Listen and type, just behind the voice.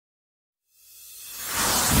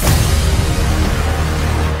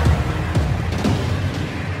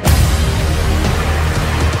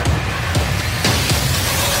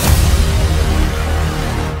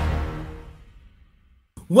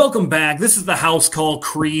Welcome back. This is the house call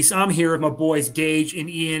Crease. I'm here with my boys Gage and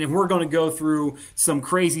Ian, and we're going to go through some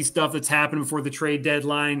crazy stuff that's happened before the trade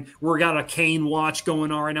deadline. We've got a Kane watch going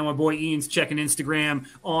on right now. My boy Ian's checking Instagram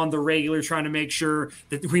on the regular, trying to make sure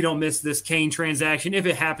that we don't miss this Kane transaction. If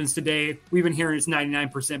it happens today, we've been hearing it's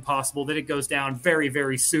 99% possible that it goes down very,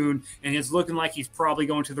 very soon, and it's looking like he's probably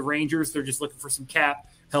going to the Rangers. They're just looking for some cap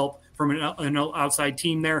help from an outside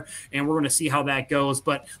team there, and we're going to see how that goes.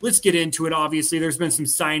 But let's get into it. Obviously, there's been some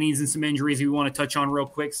signings and some injuries we want to touch on real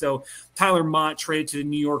quick. So Tyler Mott traded to the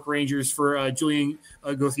New York Rangers for Julien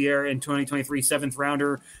Gauthier in 2023 seventh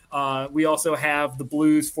rounder. We also have the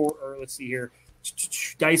Blues let's see here.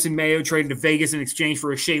 Dyson Mayo traded to Vegas in exchange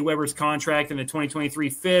for a Shea Weber's contract in the 2023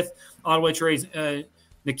 fifth. Ottawa trades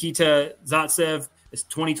Nikita Zaitsev as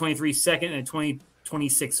 2023 second and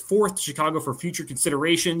 2026 fourth to Chicago for future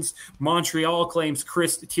considerations. Montreal claims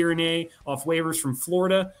Chris Tierney off waivers from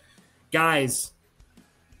Florida. Guys,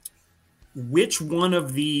 which one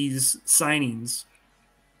of these signings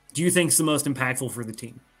do you think is the most impactful for the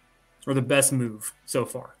team or the best move so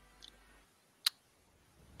far?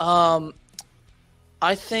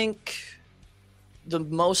 I think the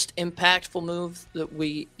most impactful move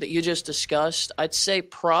that you just discussed, I'd say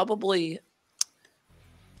probably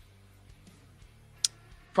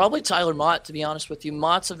Tyler Mott, to be honest with you.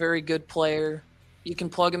 Mott's a very good player. You can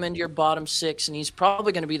plug him into your bottom six, and he's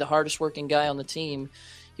probably going to be the hardest working guy on the team.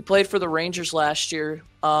 He played for the Rangers last year,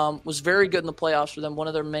 was very good in the playoffs for them, one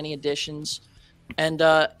of their many additions. And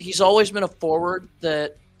he's always been a forward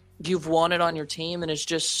that you've wanted on your team, and it's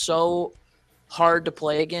just so hard to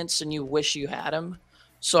play against, and you wish you had him.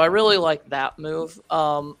 So I really like that move.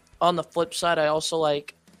 On the flip side, I also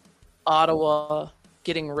like Ottawa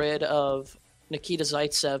getting rid of Nikita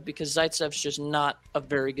Zaitsev, because Zaitsev's just not a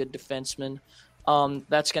very good defenseman.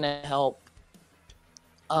 That's going to help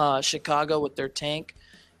Chicago with their tank,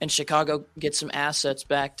 and Chicago get some assets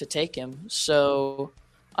back to take him. So,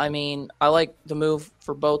 I mean, I like the move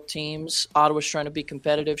for both teams. Ottawa's trying to be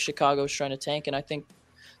competitive. Chicago's trying to tank, and I think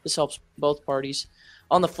this helps both parties.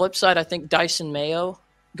 On the flip side, I think Dyson Mayo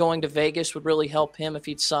going to Vegas would really help him if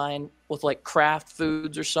he'd sign with, like, Kraft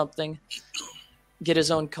Foods or something. Get his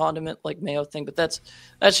own condiment like Mayo thing, but that's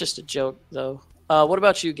just a joke, though. What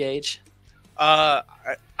about you, Gage?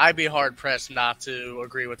 I'd be hard pressed not to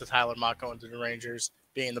agree with the Tyler Mott going to the Rangers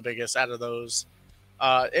being the biggest out of those.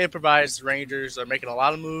 It provides the Rangers are making a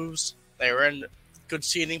lot of moves. They are in good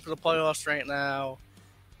seating for the playoffs right now,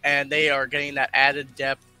 and they are getting that added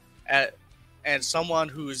depth and someone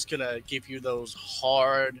who's gonna give you those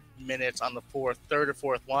hard minutes on the third or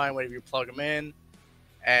fourth line, whenever you plug them in,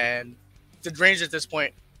 and the Rangers at this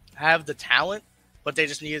point have the talent, but they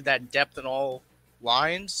just needed that depth in all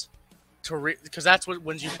lines because that's what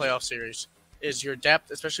wins you playoff series is your depth,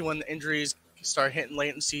 especially when the injuries start hitting late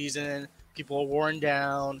in the season, people are worn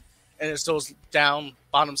down, and it's those down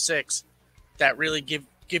bottom six that really give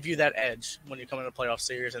you that edge when you come into the playoff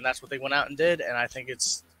series, and that's what they went out and did, and I think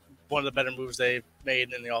it's one of the better moves they've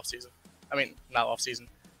made in the offseason. I mean, not offseason,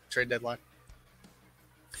 trade deadline.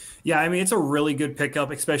 Yeah, I mean, it's a really good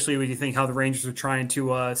pickup, especially when you think how the Rangers are trying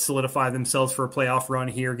to solidify themselves for a playoff run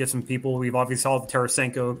here, get some people. We've obviously saw the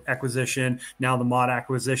Tarasenko acquisition, now the Mott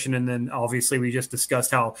acquisition, and then obviously we just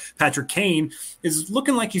discussed how Patrick Kane is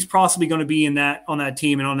looking like he's possibly going to be on that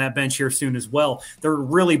team and on that bench here soon as well. They're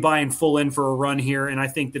really buying full in for a run here, and I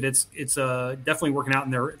think that it's definitely working out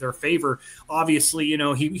in their favor. Obviously, you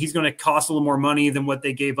know, he's going to cost a little more money than what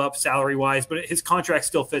they gave up salary-wise, but his contract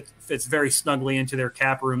still fits very snugly into their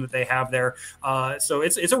cap room that they have there. So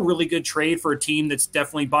it's a really good trade for a team that's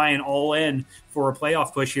definitely buying all in for a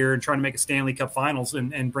playoff push here and trying to make a Stanley Cup Finals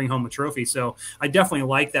and bring home a trophy. So I definitely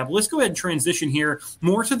like that. But let's go ahead and transition here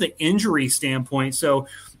more to the injury standpoint. So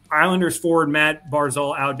Islanders forward Matt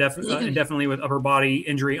Barzal out definitely with upper body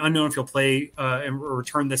injury. Unknown if he'll play and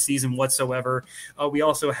return this season whatsoever. We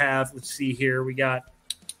also have, let's see here, we got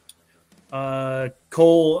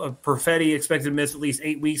Cole Perfetti expected to miss at least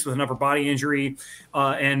 8 weeks with an upper body injury.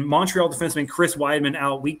 And Montreal defenseman Chris Weidman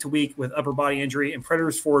out week to week with upper body injury. And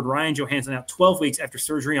Predators forward Ryan Johansson out 12 weeks after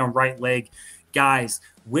surgery on right leg. Guys,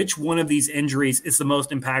 which one of these injuries is the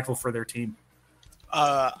most impactful for their team?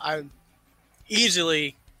 I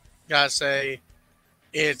easily got to say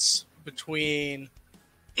it's between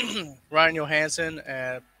Ryan Johansson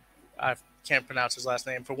and I can't pronounce his last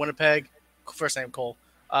name for Winnipeg. First name Cole.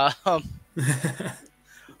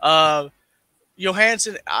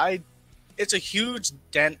 Johansson, it's a huge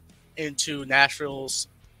dent into Nashville's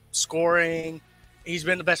scoring. He's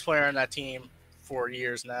been the best player on that team for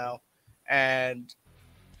years now. And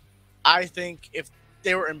I think if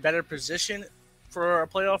they were in better position for a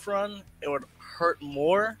playoff run, it would hurt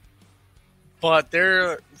more, but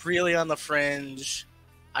they're really on the fringe.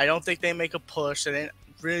 I don't think they make a push. They didn't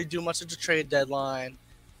really do much at the trade deadline,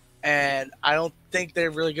 and I don't think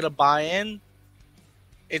they're really going to buy in.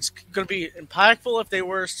 It's going to be impactful if they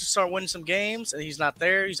were to start winning some games, and he's not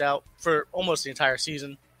there. He's out for almost the entire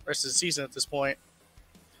season, rest of the season at this point.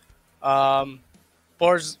 Barzal,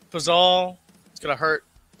 it's going to hurt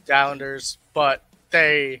the Islanders, but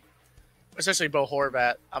they, especially Bo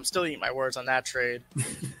Horvat, I'm still eating my words on that trade,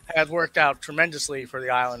 has worked out tremendously for the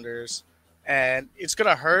Islanders. And it's going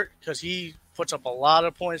to hurt because he puts up a lot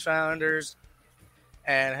of points for Islanders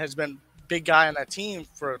and has been a big guy on that team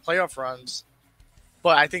for playoff runs.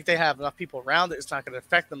 But I think they have enough people around it. It's not going to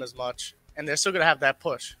affect them as much. And they're still going to have that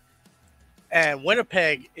push. And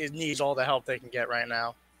Winnipeg needs all the help they can get right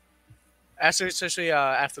now. Especially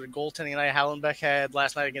after the goaltending night Hallenbeck had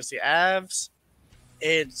last night against the Avs,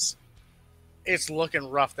 it's looking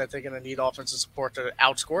rough that they're going to need offensive support to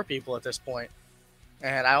outscore people at this point.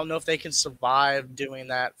 And I don't know if they can survive doing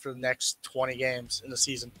that for the next 20 games in the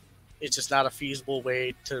season. It's just not a feasible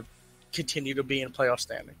way to continue to be in playoff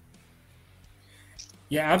standing.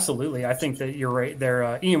 Yeah, absolutely. I think that you're right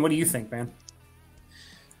there. Ian, what do you think, man?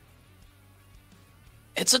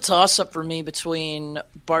 It's a toss-up for me between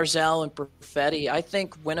Barzal and Perfetti. I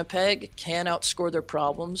think Winnipeg can outscore their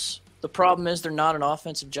problems. The problem is they're not an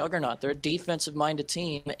offensive juggernaut. They're a defensive-minded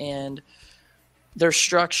team, and their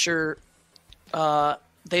structure,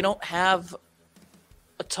 they don't have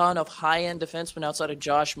a ton of high-end defensemen outside of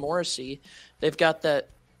Josh Morrissey. They've got a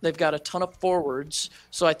ton of forwards,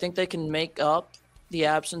 so I think they can make up the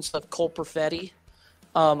absence of Cole Perfetti.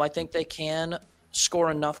 I think they can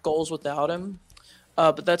score enough goals without him.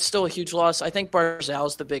 But that's still a huge loss. I think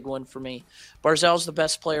Barzal's the big one for me. Barzal's the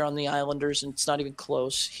best player on the Islanders, and it's not even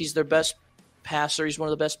close. He's their best passer. He's one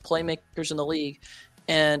of the best playmakers in the league,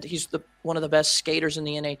 and he's one of the best skaters in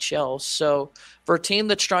the NHL. So for a team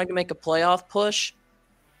that's trying to make a playoff push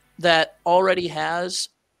that already has,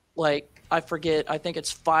 I think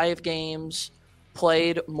it's 5 games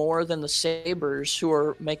played more than the Sabres, who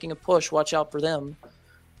are making a push. Watch out for them.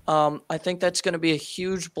 I think that's going to be a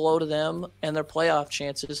huge blow to them and their playoff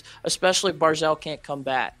chances, especially if Barzal can't come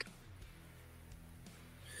back.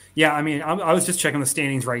 Yeah, I mean, I was just checking the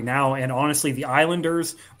standings right now, and honestly, the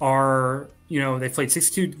Islanders are, they've played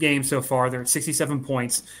 62 games so far. They're at 67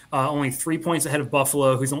 points, only 3 points ahead of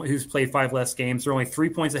Buffalo, who's played 5 less games. They're only 3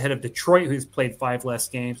 points ahead of Detroit, who's played 5 less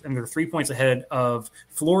games, and they're 3 points ahead of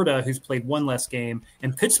Florida, who's played 1 less game.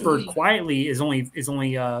 And Pittsburgh quietly is only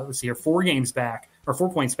 4 games back, or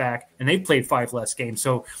 4 points back, and they've played 5 less games.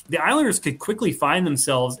 So the Islanders could quickly find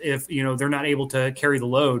themselves, if they're not able to carry the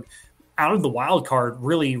load, out of the wild card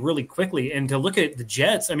really, really quickly. And to look at the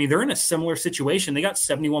Jets, I mean, they're in a similar situation. They got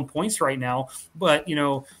 71 points right now, but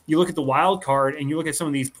you look at the wild card and you look at some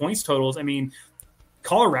of these points totals. I mean,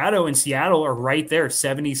 Colorado and Seattle are right there,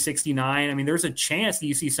 70, 69. I mean, there's a chance that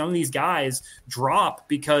you see some of these guys drop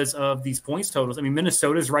because of these points totals. I mean,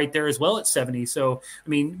 Minnesota's right there as well at 70. So, I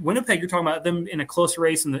mean, Winnipeg, you're talking about them in a close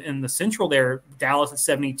race in the Central there. Dallas at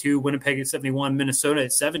 72, Winnipeg at 71, Minnesota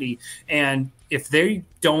at 70. And if they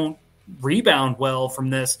don't rebound well from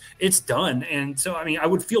this, it's done. And so, I mean, I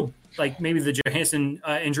would feel like maybe the Johansson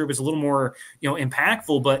injury was a little more,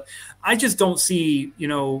 impactful, but I just don't see,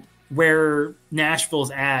 where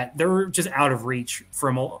Nashville's at. They're just out of reach for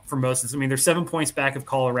most of this. I mean, they're 7 points back of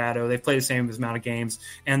Colorado. They've played the same amount of games,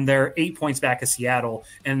 and they're 8 points back of Seattle,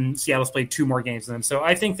 and Seattle's played 2 more games than them. So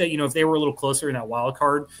I think that, if they were a little closer in that wild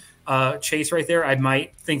card chase right there, I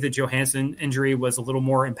might think the Johansson injury was a little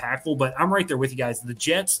more impactful, but I'm right there with you guys. The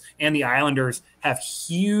Jets and the Islanders have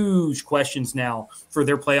huge questions now for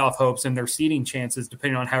their playoff hopes and their seeding chances,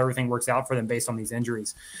 depending on how everything works out for them based on these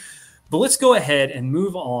injuries. But let's go ahead and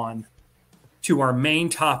move on to our main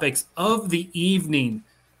topics of the evening.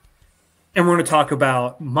 And we're going to talk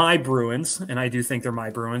about my Bruins, and I do think they're my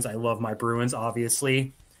Bruins. I love my Bruins,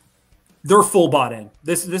 obviously. They're full bought in.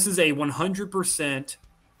 This is a 100%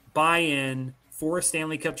 buy-in for a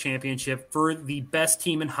Stanley Cup championship for the best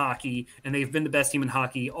team in hockey, and they've been the best team in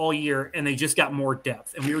hockey all year, and they just got more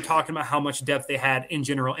depth. And we were talking about how much depth they had in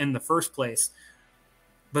general in the first place.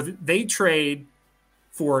 But they trade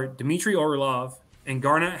for Dmitry Orlov and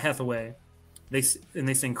Garnet Hathaway. They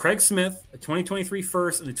send Craig Smith, a 2023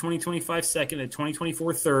 first and a 2025 second, and a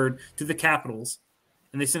 2024 third to the Capitals.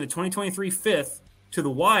 And they send a 2023 fifth to the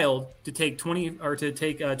Wild to take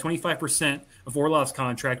 25% of Orlov's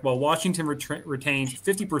contract, while Washington retains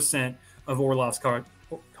 50% of Orlov's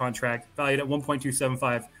contract, valued at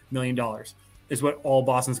 $1.275 million, is what all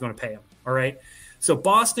Boston's going to pay him. All right. So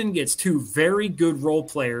Boston gets 2 very good role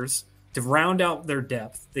players to round out their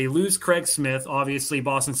depth. They lose Craig Smith. Obviously,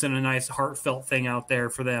 Boston sent a nice heartfelt thing out there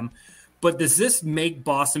for them. But does this make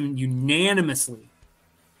Boston unanimously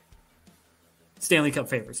Stanley Cup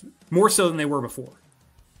favorites, more so than they were before?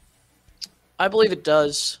 I believe it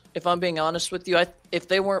does. If I'm being honest with you, if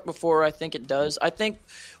they weren't before, I think it does. I think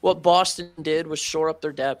what Boston did was shore up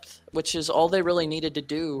their depth, which is all they really needed to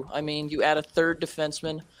do. I mean, you add a third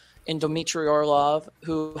defenseman in Dmitry Orlov,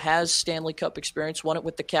 who has Stanley Cup experience, won it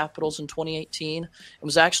with the Capitals in 2018. It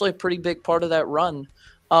was actually a pretty big part of that run.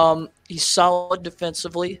 He's solid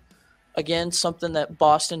defensively. Again, something that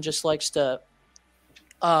Boston just likes to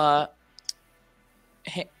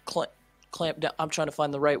clamp down. I'm trying to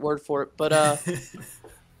find the right word for it, but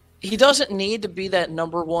he doesn't need to be that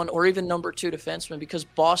number one or even number two defenseman because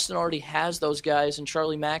Boston already has those guys in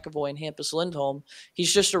Charlie McAvoy and Hampus Lindholm.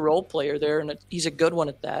 He's just a role player there, and he's a good one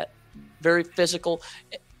at that. Very physical.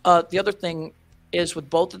 The other thing is with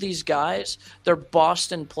both of these guys, they're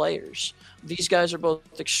Boston players. These guys are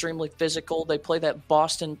both extremely physical. They play that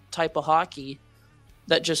Boston type of hockey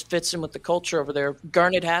that just fits in with the culture over there.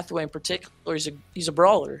 Garnet Hathaway in particular, he's a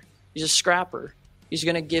brawler. He's a scrapper. He's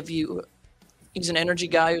going to give you – he's an energy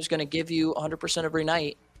guy who's going to give you 100% every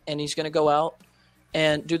night, and he's going to go out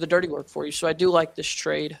and do the dirty work for you. So I do like this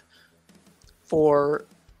trade for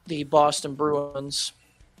the Boston Bruins.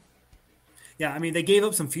 Yeah, I mean, they gave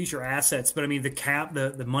up some future assets, but I mean, the cap,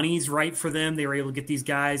 the money's right for them. They were able to get these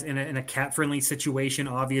guys in a cap-friendly situation.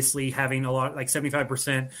 Obviously, having a lot, like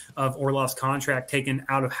 75% of Orlov's contract taken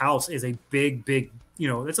out of house is a big,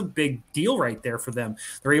 that's a big deal right there for them.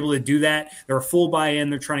 They're able to do that. They're a full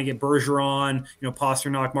buy-in. They're trying to get Bergeron,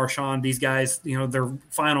 Pasternak, Marchand, these guys, their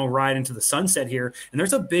final ride into the sunset here. And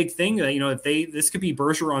there's a big thing that, if this could be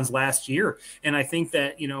Bergeron's last year. And I think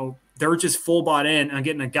that, they're just full bought in on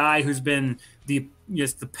getting a guy who's been the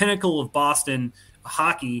pinnacle of Boston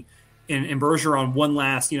hockey in Bergeron, one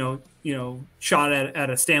last, shot at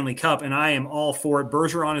a Stanley Cup. And I am all for it.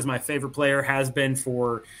 Bergeron is my favorite player, has been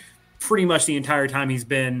for pretty much the entire time he's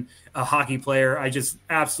been a hockey player. I just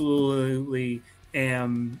absolutely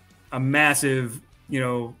am a massive,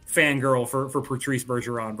 fangirl for Patrice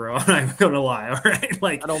Bergeron, bro. I'm not going to lie. All right.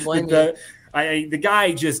 Like, I don't blame you. The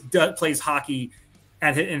guy just plays hockey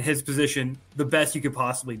in his position the best you could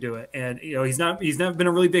possibly do it. And, he's never been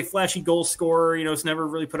a really big flashy goal scorer. It's never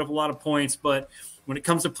really put up a lot of points, but when it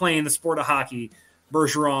comes to playing the sport of hockey,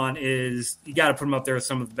 Bergeron you got to put him up there with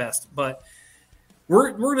some of the best. But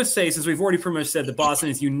we're going to say, since we've already pretty much said that Boston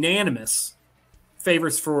is unanimous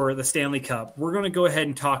favorites for the Stanley Cup, we're going to go ahead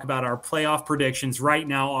and talk about our playoff predictions right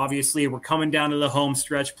now. Obviously, we're coming down to the home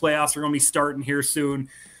stretch. Playoffs are going to be starting here soon.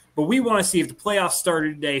 But we want to see if the playoffs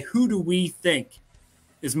started today, who do we think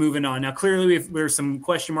is moving on? Now, clearly, there's some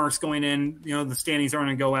question marks going in. The standings aren't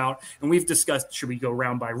going to go out. And we've discussed, should we go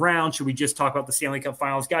round by round? Should we just talk about the Stanley Cup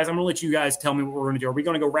finals? Guys, I'm going to let you guys tell me what we're going to do. Are we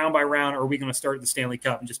going to go round by round, or are we going to start the Stanley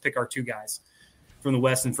Cup and just pick our two guys from the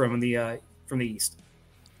West and from the East?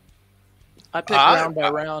 I pick round by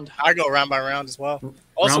round. I go round by round as well.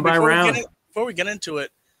 Also, round by round. Before we get into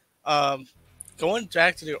it, going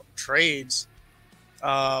back to the trades,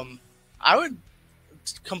 I would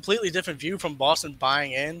completely different view from Boston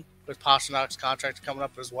buying in with Pasternak's contract coming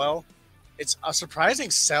up as well. It's a surprising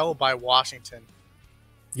sell by Washington.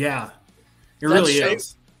 Yeah, it really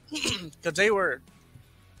is. Because they were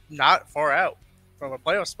not far out from a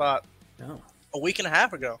playoff spot a week and a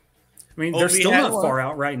half ago. I mean, they're still not far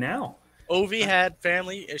out right now. Ovi had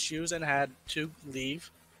family issues and had to leave,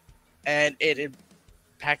 and it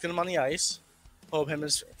impacted him on the ice. Hope him and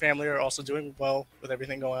his family are also doing well with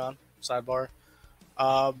everything going on. Sidebar.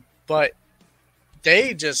 But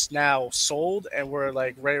they just now sold and were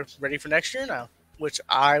like ready for next year now, which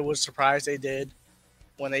I was surprised they did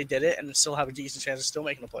when they did it, and still have a decent chance of still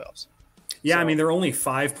making the playoffs. Yeah, I mean, they're only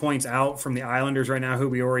 5 points out from the Islanders right now, who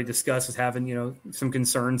we already discussed as having, some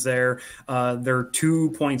concerns there. They're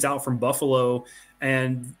 2 points out from Buffalo,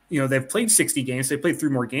 and, they've played 60 games. They played 3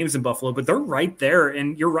 more games than Buffalo, but they're right there.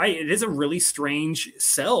 And you're right. It is a really strange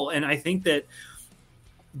sell. And I think that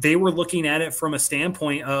they were looking at it from a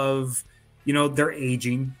standpoint of, they're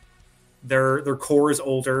aging, their core is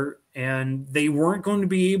older, and they weren't going to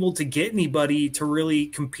be able to get anybody to really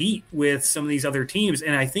compete with some of these other teams.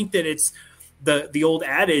 And I think that it's the old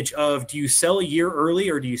adage of, do you sell a year early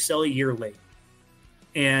or do you sell a year late?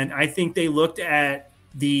 And I think they looked at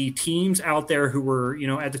the teams out there who were,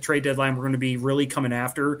 at the trade deadline, were going to be really coming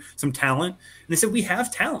after some talent. And they said, we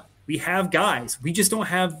have talent. We have guys. We just don't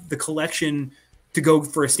have the collection to go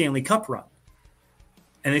for a Stanley Cup run.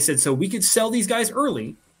 And they said, so we could sell these guys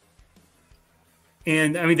early.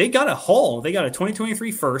 And, I mean, they got a haul. They got a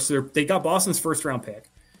 2023 first. They got Boston's first-round pick.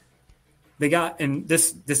 they got in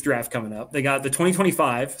this draft coming up. They got the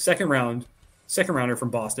 2025 second rounder from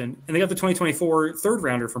Boston, and they got the 2024 third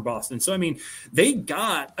rounder from Boston. So I mean, they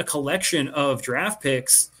got a collection of draft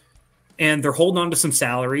picks, and they're holding on to some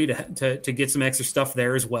salary to get some extra stuff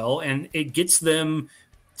there as well, and it gets them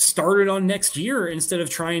started on next year instead of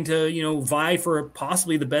trying to vie for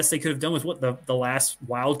possibly the best they could have done with the last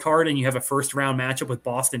wild card, and you have a first round matchup with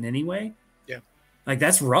Boston anyway. Yeah, like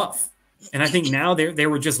that's rough. And I think now they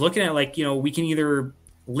were just looking at we can either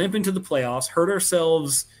limp into the playoffs, hurt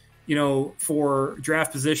ourselves for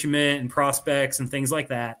draft positionment and prospects and things like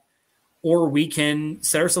that, or we can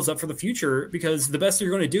set ourselves up for the future, because the best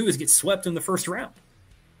you're going to do is get swept in the first round.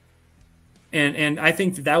 And I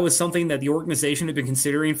think that was something that the organization had been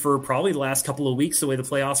considering for probably the last couple of weeks. The way the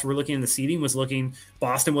playoffs were looking and the seeding was looking,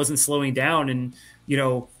 Boston wasn't slowing down. And,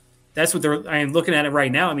 that's what I am looking at it right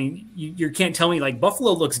now. I mean, you can't tell me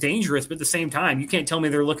Buffalo looks dangerous, but at the same time, you can't tell me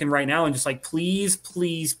they're looking right now and just please,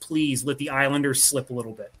 please, please let the Islanders slip a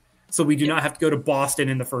little bit, so we do not have to go to Boston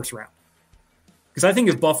in the first round. Because I think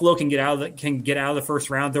if Buffalo can get out of the first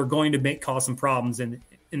round, they're going to cause some problems in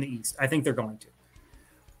the East. I think they're going to.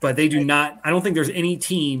 But they do not. I don't think there's any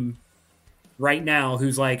team right now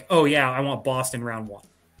who's oh yeah, I want Boston round one.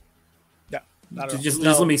 No, not at all. Just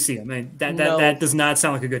let me see them. I mean, that does not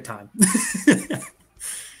sound like a good time.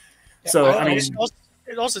 So I mean,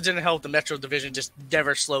 it also didn't help the Metro Division just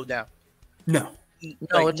never slowed down. No,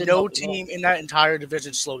 no team in that entire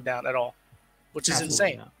division slowed down at all, which is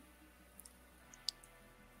insane.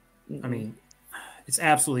 I mean, it's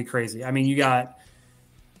absolutely crazy. I mean, you got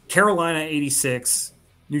Carolina at 86.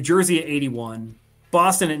 New Jersey at 81,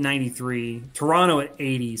 Boston at 93, Toronto at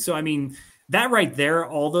 80. So, I mean, that right there,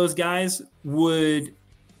 all those guys would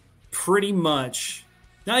pretty much,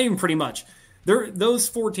 not even pretty much, those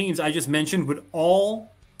four teams I just mentioned would all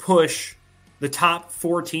push the top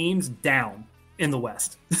four teams down in the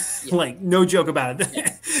West. Yeah. No joke about it.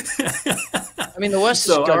 Yeah. I mean, the West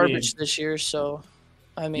is garbage this year, so,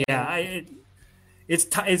 I mean. Yeah, It's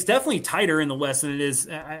definitely tighter in the West than it is.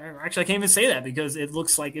 Actually, I can't even say that because it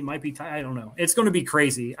looks like it might be tight. I don't know. It's going to be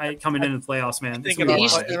crazy coming into the playoffs, man. I think in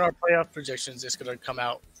our playoff predictions, it's going to come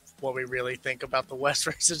out what we really think about the West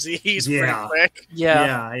versus the East pretty quick.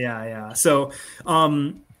 Yeah. So,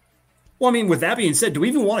 well, I mean, with that being said, do we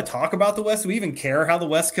even want to talk about the West? Do we even care how the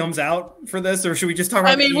West comes out for this, or should we just talk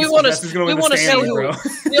about? I mean, the East? we want to see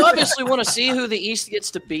who. We obviously want to see who the East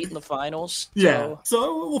gets to beat in the finals. So. Yeah,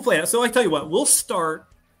 so we'll play it. So I tell you what, we'll start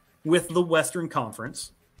with the Western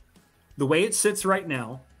Conference. The way it sits right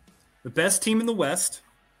now, the best team in the West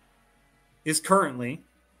is currently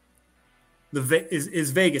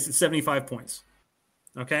is Vegas at 75 points.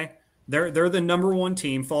 Okay, they're the number one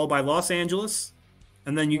team, followed by Los Angeles.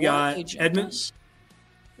 And then you got Edmonton.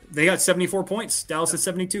 They got 74 points. Dallas at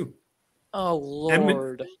 72. Oh,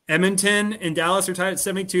 Lord. Edmonton and Dallas are tied at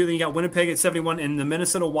 72. Then you got Winnipeg at 71 and the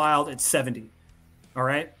Minnesota Wild at 70. All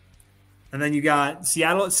right? And then you got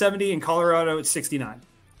Seattle at 70 and Colorado at 69.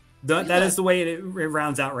 That is the way it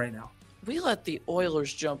rounds out right now. We let the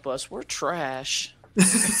Oilers jump us. We're trash.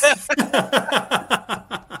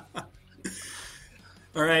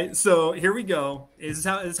 All right, so here we go. This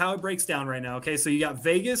is how it breaks down right now. Okay, so you got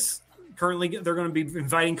Vegas. Currently, they're going to be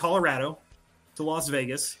inviting Colorado to Las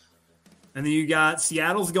Vegas. And then you got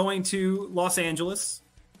Seattle's going to Los Angeles.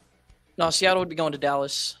 No, Seattle would be going to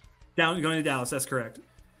Dallas. Going to Dallas, that's correct.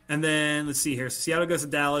 And then, let's see here. So Seattle goes to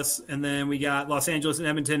Dallas, and then we got Los Angeles and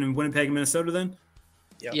Edmonton and Winnipeg and Minnesota then?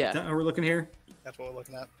 Yep. Yeah. Is that how we're looking here? That's what we're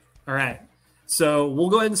looking at. All right. So we'll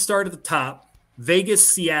go ahead and start at the top. Vegas,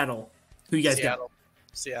 Seattle. Who you guys got?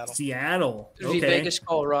 Seattle. It would be Vegas,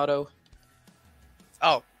 Colorado.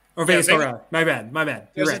 Oh. Or Vegas, Colorado. My bad.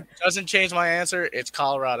 You're right. Doesn't change my answer. It's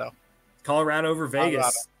Colorado. Colorado over Vegas.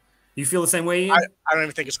 Colorado. You feel the same way, Ian? I don't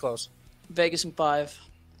even think it's close. Vegas in 5.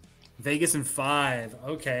 Vegas in 5.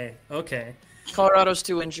 Okay. Colorado's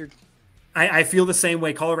too injured. I feel the same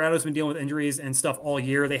way. Colorado's been dealing with injuries and stuff all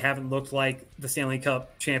year. They haven't looked like the Stanley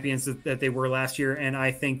Cup champions that they were last year, and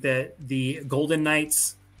I think that the Golden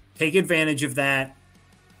Knights take advantage of that.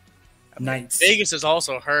 Knights. Vegas is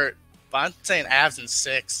also hurt, but I'm saying Avs in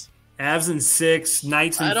 6. Avs in 6,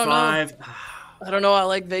 Knights in 5. I don't know. I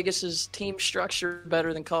like Vegas's team structure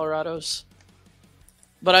better than Colorado's.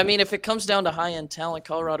 But, I mean, if it comes down to high-end talent,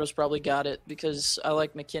 Colorado's probably got it because I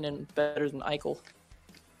like McKinnon better than Eichel.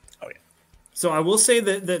 Oh, yeah. So I will say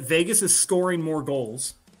that Vegas is scoring more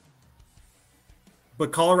goals,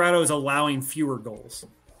 but Colorado is allowing fewer goals.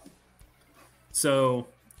 So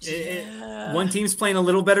one team's playing a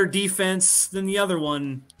little better defense than the other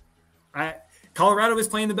one. Colorado is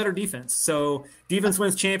playing the better defense. So defense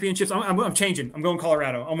wins championships. I'm changing. I'm going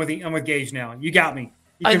Colorado. I'm with Gage now. You got me.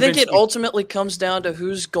 I think it ultimately comes down to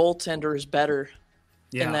whose goaltender is better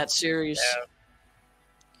in that series. Yeah.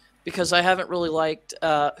 Because I haven't really liked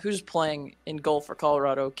who's playing in goal for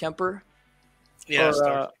Colorado. Kemper? Yeah.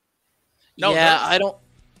 I don't.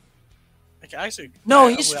 No,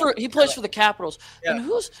 he plays for the Capitals. Yeah.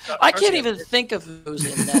 And I can't even think of who's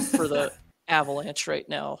in that for the Avalanche right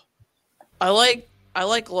now. I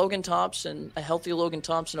like Logan Thompson, a healthy Logan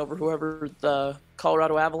Thompson over whoever the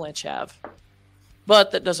Colorado Avalanche have. But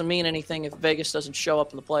that doesn't mean anything if Vegas doesn't show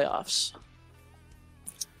up in the playoffs.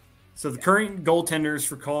 So the current goaltenders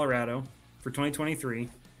for Colorado for 2023,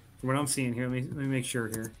 from what I'm seeing here, let me make sure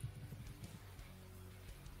here.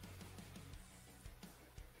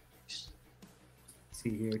 Let's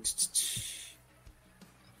see here.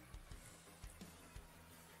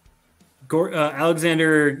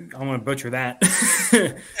 Alexander, I want to butcher that.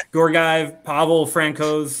 Gorgiev, Pavel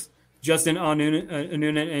Francouz, Justin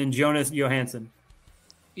Anunen, and Jonas Johansson.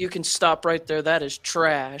 You can stop right there. That is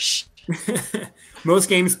trash. Most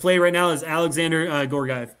games played right now is Alexander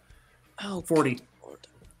Gorgiev. Oh, 40.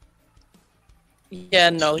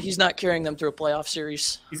 Yeah, no, he's not carrying them through a playoff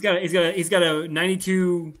series. He's got a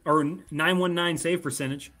 92 or 919 save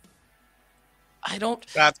percentage. I don't.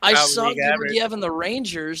 That's I saw Georgiev in the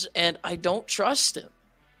Rangers, and I don't trust him.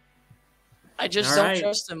 I just don't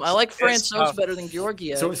trust him. I like Francouz better than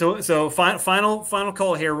Georgiev. So final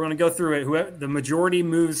call here. We're going to go through it. Whoever the majority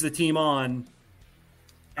moves the team on.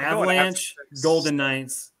 Avalanche, Golden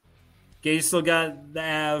Knights. Gage still got the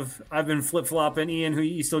Av. I've been flip-flopping. Ian, who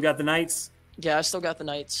you still got the Knights? Yeah, I still got the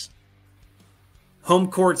Knights. Home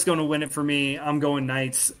court's going to win it for me. I'm going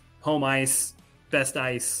Knights. Home ice, best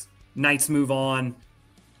ice. Knights move on.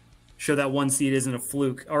 Show that one seed isn't a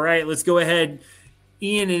fluke. All right, let's go ahead.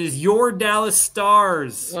 Ian, it is your Dallas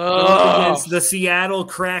Stars against the Seattle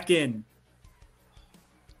Kraken.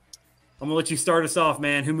 I'm going to let you start us off,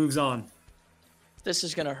 man. Who moves on? This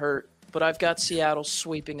is going to hurt, but I've got Seattle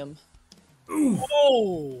sweeping them. Ooh.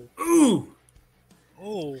 Oh. Ooh.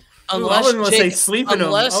 Oh. I wasn't going to say sleeping them.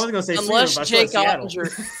 I wasn't going to say sleeping them.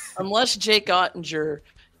 Unless Jake Ottinger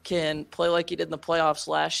can play like he did in the playoffs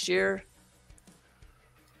last year,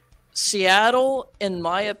 Seattle, in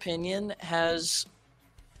my opinion, has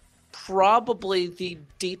probably the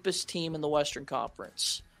deepest team in the Western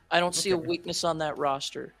Conference. I don't see a weakness on that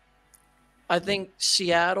roster. I think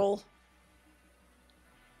Seattle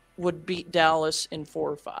would beat Dallas in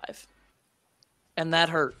 4 or 5. And that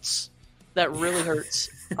hurts. That really hurts.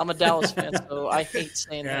 I'm a Dallas fan, so I hate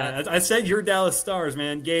saying that. I said you're Dallas Stars,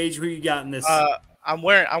 man. Gage, who you got in this? I'm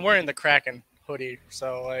wearing the Kraken hoodie,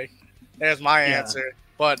 so like there's my answer.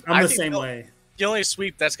 But I'm the same way. The only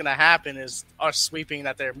sweep that's gonna happen is us sweeping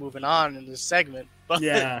that they're moving on in this segment. But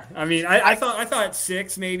yeah, I mean, I thought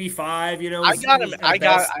 6, maybe 5. You know, I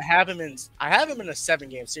have him in a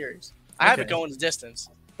 7-game series. I have it going the distance,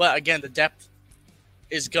 but again, the depth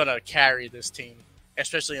is gonna carry this team,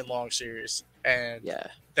 especially in long series. And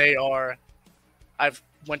they are. I've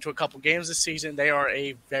went to a couple games this season. They are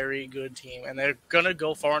a very good team, and they're gonna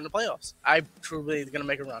go far in the playoffs. I truly gonna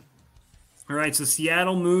make a run. All right, so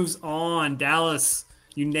Seattle moves on. Dallas,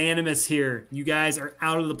 unanimous here. You guys are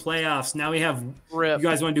out of the playoffs. Now we have. You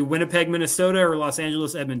guys want to do Winnipeg, Minnesota, or Los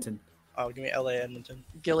Angeles, Edmonton? Oh, give me LA, Edmonton.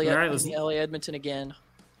 Give me LA, Edmonton again.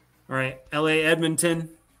 All right, LA, Edmonton,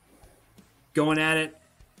 going at it.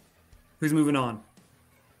 Who's moving on?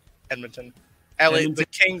 Edmonton. LA,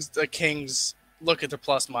 the Kings. Look at the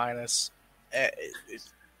plus minus.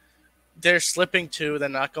 They're slipping too. They're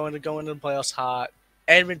not going to go into the playoffs hot.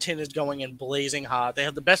 Edmonton is going in blazing hot. They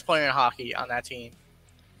have the best player in hockey on that team.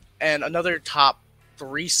 And another top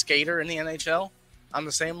 3 skater in the NHL on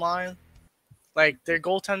the same line. Like, their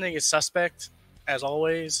goaltending is suspect, as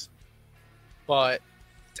always. But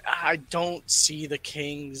I don't see the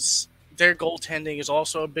Kings. Their goaltending is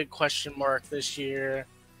also a big question mark this year.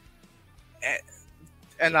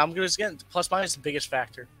 And I'm going to, again, the plus minus is the biggest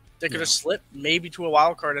factor. They're going to slip maybe to a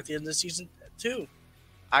wild card at the end of the season, too.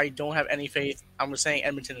 I don't have any faith. I'm saying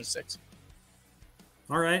Edmonton in 6.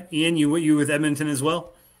 All right. Ian, you with Edmonton as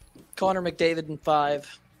well? Connor McDavid in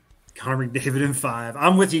 5. Connor McDavid in 5.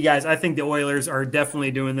 I'm with you guys. I think the Oilers are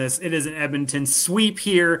definitely doing this. It is an Edmonton sweep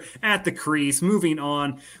here at the crease. Moving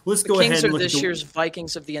on. Let's go ahead and look at this year's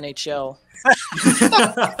Vikings of the NHL.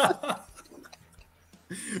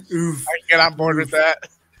 Oof. I can get on board with that.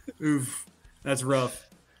 Oof. That's rough.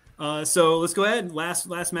 So let's go ahead. Last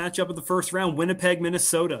matchup of the first round, Winnipeg,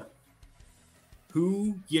 Minnesota.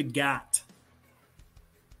 Who you got?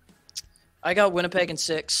 I got Winnipeg in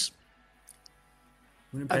 6.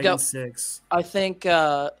 Winnipeg in 6. I think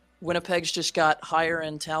Winnipeg's just got higher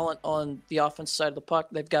end talent on the offense side of the puck.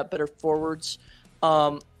 They've got better forwards.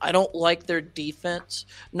 I don't like their defense.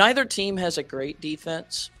 Neither team has a great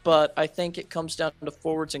defense, but I think it comes down to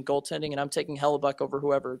forwards and goaltending, and I'm taking Hellebuck over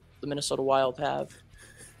whoever the Minnesota Wild have.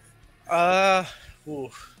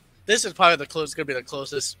 This is probably going to be the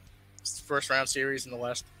closest first round series in the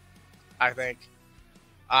West, I think.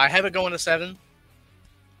 I have it going to 7.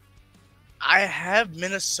 I have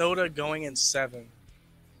Minnesota going in 7.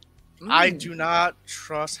 I do not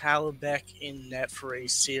trust Hellebuck in net for a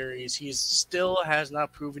series. He still has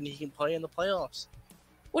not proven he can play in the playoffs.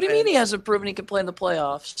 What do you mean he hasn't proven he can play in the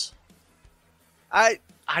playoffs? I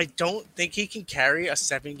don't think he can carry a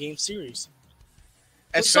 7-game series.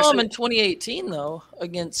 We saw him in 2018, though,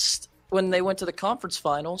 when they went to the conference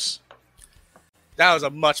finals. That was a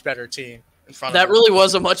much better team in front of That him. really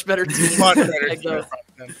was a much better team. Much better team in front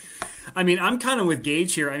of him. I mean, I'm kind of with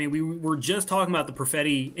Gage here. I mean, we were just talking about the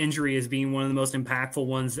Perfetti injury as being one of the most impactful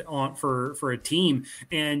ones for a team.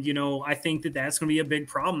 And, I think that's going to be a big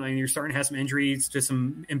problem. I mean, you're starting to have some injuries to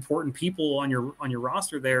some important people on your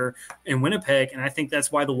roster there in Winnipeg. And I think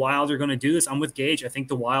that's why the Wild are going to do this. I'm with Gage. I think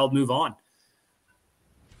the Wild move on.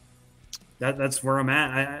 That's where I'm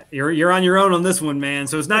at. You're on your own on this one, man.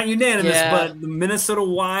 So it's not unanimous, but the Minnesota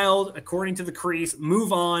Wild, according to the Crease,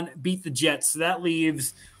 move on, beat the Jets. So that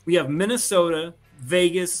leaves we have Minnesota,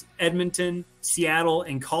 Vegas, Edmonton, Seattle,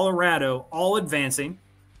 and Colorado all advancing.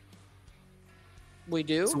 We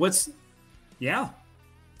do? So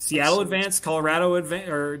Seattle advanced, Colorado advanced,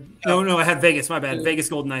 I had Vegas, my bad. Vegas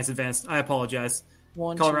Golden Knights advanced. I apologize.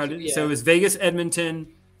 Colorado. So it was Vegas, Edmonton,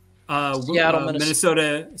 Seattle,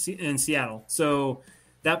 Minnesota, and Seattle. So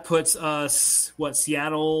that puts us,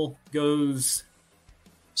 Seattle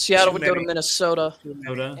would go to Minnesota,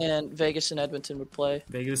 and Vegas and Edmonton would play.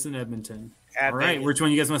 Vegas and Edmonton. All right, Vegas. Which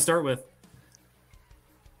one you guys want to start with?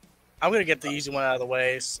 I'm going to get the easy one out of the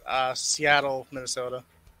way. Seattle, Minnesota.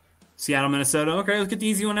 Seattle, Minnesota. Okay, let's get the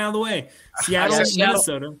easy one out of the way. Seattle,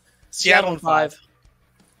 Minnesota. Seattle in 5.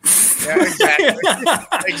 Yeah,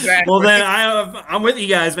 exactly. Well, then I'm with you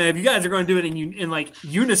guys, man. If you guys are going to do it in like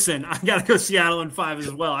unison, I got to go Seattle in 5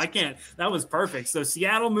 as well. I can't. That was perfect. So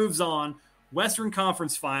Seattle moves on. Western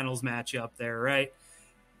Conference Finals matchup there, right?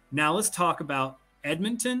 Now let's talk about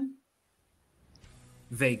Edmonton,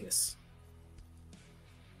 Vegas.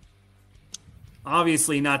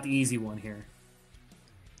 Obviously not the easy one here.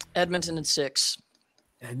 Edmonton in 6.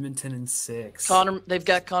 Edmonton in 6. They've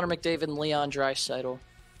got Connor McDavid and Leon Draisaitl.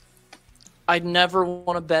 I'd never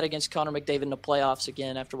want to bet against Connor McDavid in the playoffs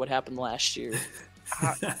again after what happened last year.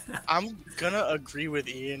 I'm going to agree with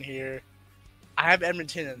Ian here. I have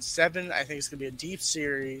Edmonton in 7. I think it's going to be a deep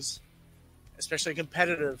series, especially a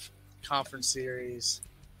competitive conference series.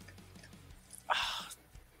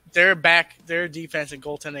 Their defense and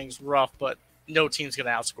goaltending is rough, but no team's going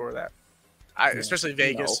to outscore that. Especially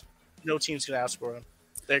Vegas. No team's going to outscore them.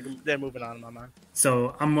 They're moving on in my mind.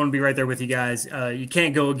 So I'm going to be right there with you guys. You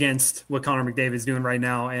can't go against what Connor McDavid is doing right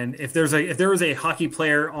now. And if there was a hockey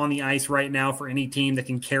player on the ice right now for any team that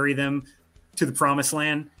can carry them to the promised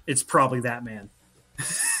land, it's probably that man.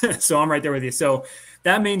 So I'm right there with you. So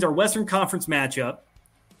that means our Western Conference matchup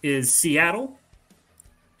is Seattle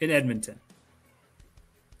and Edmonton,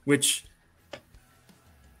 which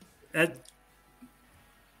that's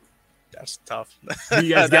tough. You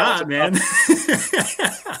guys got, man.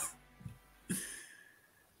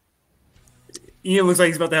 Ian looks like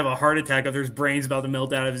he's about to have a heart attack after his brain's about to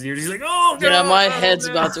melt out of his ears. He's like, oh, God. Yeah, my head's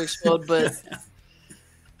about to explode, but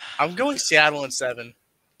I'm going Seattle in 7.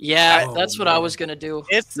 Yeah, that's what I was going to do.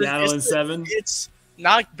 Seattle in 7? It's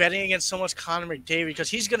not betting against so much Connor McDavid because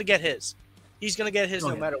he's going to get his. He's going to get his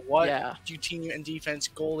no matter what team and defense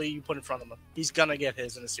goalie you put in front of him. He's going to get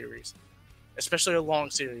his in a series, especially a long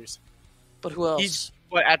series. But who else?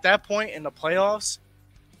 But at that point in the playoffs,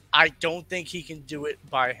 I don't think he can do it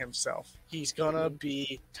by himself. He's going to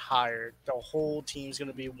be tired. The whole team's going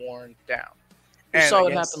to be worn down. We saw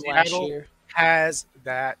what happened last year. Has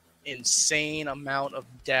that insane amount of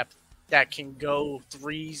depth that can go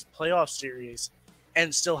 3 playoff series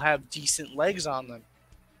and still have decent legs on them.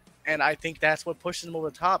 And I think that's what pushes them over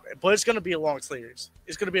the top. But it's going to be a long series.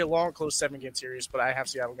 It's going to be a long, close 7-game series, but I have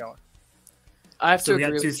Seattle going. I have to agree.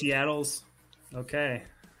 We got 2 Seattles. Okay.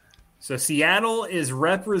 So Seattle is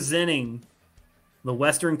representing the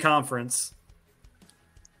Western Conference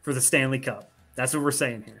for the Stanley Cup. That's what we're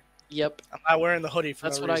saying here. Yep. I'm not wearing the hoodie for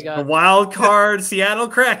That's no what reason. I got. The wild card Seattle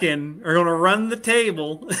Kraken are going to run the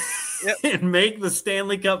table and make the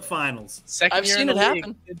Stanley Cup Finals. Second I've year seen in the it league.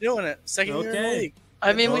 happen. They're doing it. Second year in the league.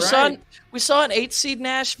 I mean, All we saw an 8 seed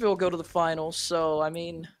Nashville go to the finals, so I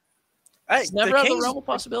mean, Hey, it's never out of the realm of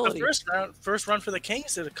possibility. The first run for the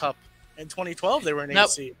Kings to the Cup in 2012, they were an 8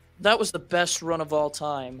 seed. That was the best run of all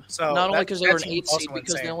time. So not only because they were an 8 seed, also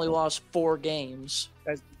because insane. they only lost 4 games.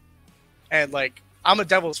 And like, I'm a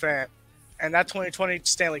Devils fan, and that 2020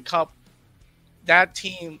 Stanley Cup, that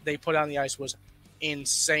team they put on the ice was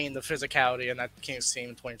insane. The physicality in that Kings team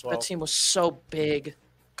in 2012. That team was so big.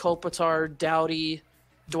 Kopitar, Doughty,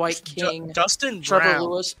 Dwight King, Dustin Trevor Brown.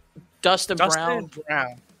 Lewis, Dustin Brown.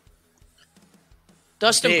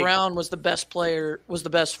 Dustin Brown was the best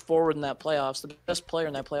forward in that playoffs. The best player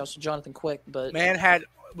in that playoffs was Jonathan Quick, but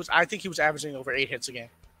I think he was averaging over 8 hits a game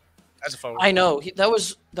as a forward. I know that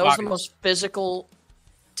was the most physical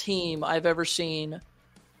team I've ever seen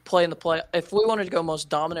play in the play. If we wanted to go most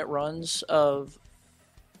dominant runs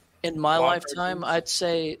in my lifetime, I'd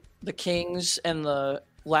say the Kings and the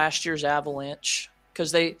last year's Avalanche,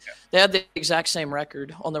 because they had the exact same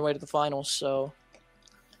record on their way to the finals. So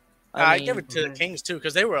I give it to the Kings too,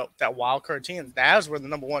 because they were that wild card team. The Avs were the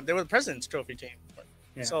number one. They were the President's Trophy team.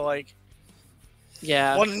 Yeah. So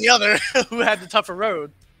one and the other who had the tougher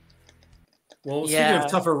road. Well, speaking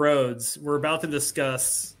of tougher roads, we're about to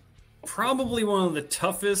discuss probably one of the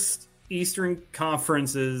toughest Eastern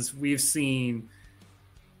conferences we've seen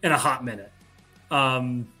in a hot minute.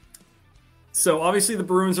 So obviously the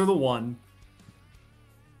Bruins are the one.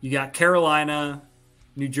 You got Carolina,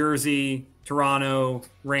 New Jersey, Toronto,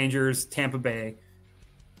 Rangers, Tampa Bay.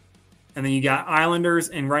 And then you got Islanders,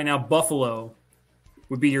 and right now Buffalo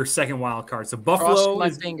would be your second wild card. So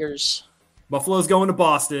Buffalo's going to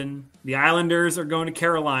Boston. The Islanders are going to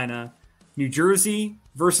Carolina. New Jersey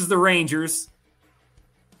versus the Rangers.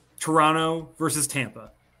 Toronto versus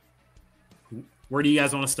Tampa. Where do you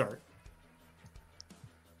guys want to start?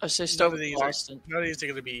 I say start with Boston. None of these are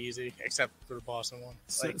going to be easy, except for the Boston one.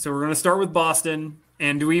 So we're going to start with Boston.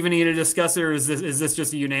 And do we even need to discuss it, or is this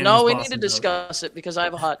just a unanimous? No, we Boston need to discuss it because I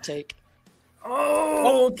have a hot take.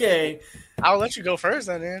 Oh, okay. I'll let you go first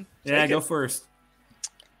then, man. Yeah, go first.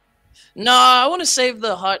 No, I want to save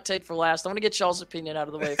the hot take for last. I want to get y'all's opinion out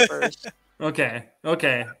of the way first. Okay.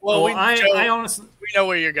 Well, I honestly, we know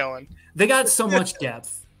where you're going. They got so much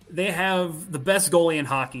depth. They have the best goalie in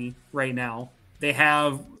hockey right now. They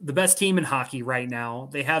have the best team in hockey right now.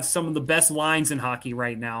 They have some of the best lines in hockey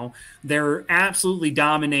right now. They're absolutely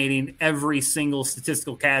dominating every single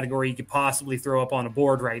statistical category you could possibly throw up on a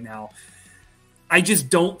board right now. I just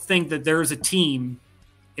don't think that there's a team,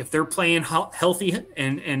 if they're playing healthy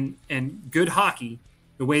and good hockey,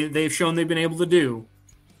 the way that they've shown they've been able to do,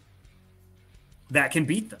 that can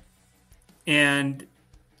beat them. And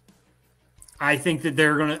I think that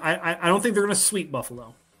they're going to I don't think they're going to sweep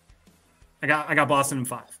Buffalo. I got Boston in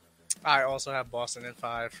 5. I also have Boston in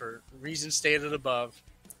 5 for reasons stated above.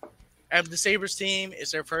 And the Sabres team is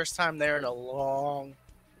their first time there in a long,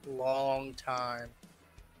 long time.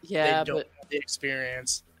 Yeah, they don't have the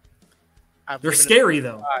experience. They're scary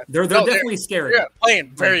though. They're definitely scary. Yeah,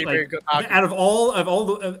 playing very good hockey. Out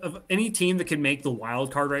of any team that can make the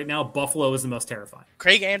wild card right now, Buffalo is the most terrifying.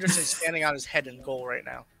 Craig Anderson's standing on his head in goal right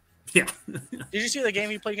now. Yeah. Did you see the game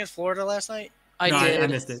he played against Florida last night? I did. I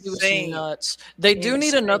missed it. It was nuts. They do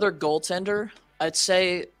need another goaltender. I'd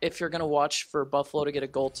say if you're going to watch for Buffalo to get a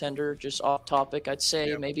goaltender, just off topic, I'd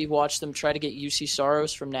say maybe watch them try to get UC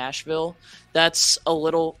Saros from Nashville.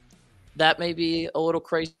 That may be a little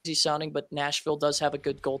crazy sounding, but Nashville does have a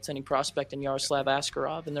good goaltending prospect in Yaroslav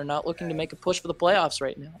Askarov, and they're not looking to make a push for the playoffs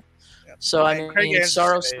right now. Yep. So, I mean, Craig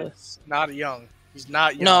Saros is not young. He's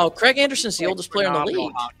not young. No, Craig Anderson's the oldest player in the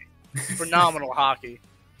league. Phenomenal hockey.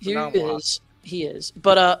 He is.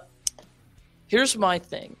 But here's my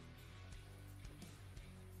thing.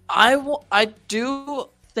 I do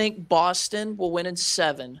think Boston will win in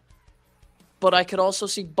 7, but I could also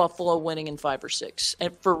see Buffalo winning in 5 or 6.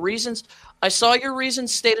 And for reasons, I saw your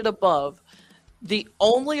reasons stated above. The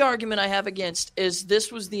only argument I have against is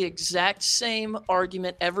this was the exact same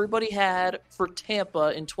argument everybody had for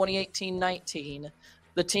Tampa in 2018-19,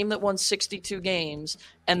 the team that won 62 games,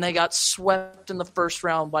 and they got swept in the first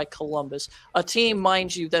round by Columbus, a team,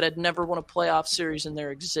 mind you, that had never won a playoff series in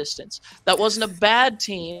their existence. That wasn't a bad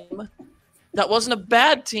team.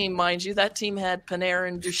 Mind you. That team had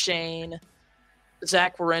Panarin, Duchesne,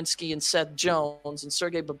 Zach Werenski, and Seth Jones, and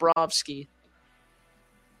Sergei Bobrovsky.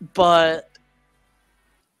 But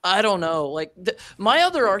I don't know. My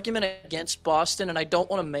other argument against Boston, and I don't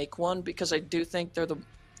want to make one because I do think they're the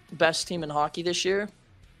best team in hockey this year.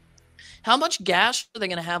 How much gas are they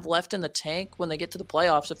going to have left in the tank when they get to the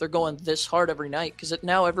playoffs if they're going this hard every night? Because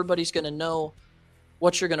now everybody's going to know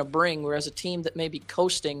what you're going to bring, whereas a team that may be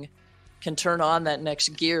coasting can turn on that next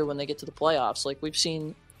gear when they get to the playoffs. Like we've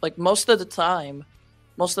seen, like most of the time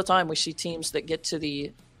we see teams that get to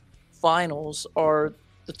the finals are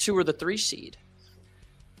the 2 or the 3 seed.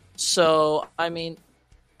 So, I mean,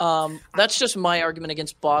 that's just my argument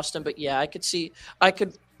against Boston. But yeah, I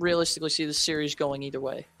could realistically see the series going either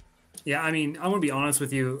way. Yeah, I mean, I'm going to be honest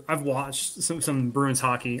with you. I've watched some Bruins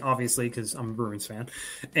hockey, obviously, because I'm a Bruins fan.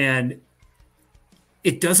 And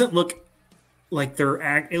it doesn't look like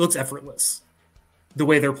it looks effortless the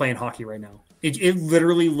way they're playing hockey right now. It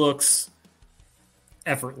literally looks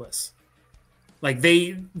effortless. Like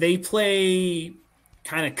they play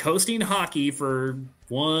kind of coasting hockey for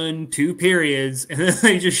 1-2 periods, and then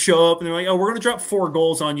they just show up and they're like, oh, we're going to drop 4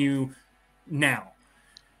 goals on you now.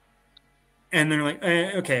 And they're like,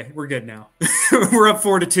 okay, we're good now. We're up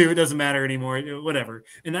 4-2. It doesn't matter anymore. Whatever.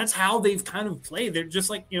 And that's how they've kind of played. They're just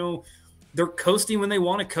like, they're coasting when they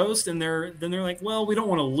want to coast. And they're like, well, we don't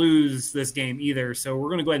want to lose this game either. So we're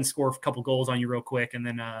going to go ahead and score a couple goals on you real quick. And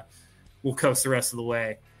then we'll coast the rest of the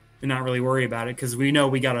way and not really worry about it. Because we know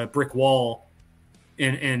we got a brick wall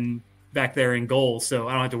in back there in goal. So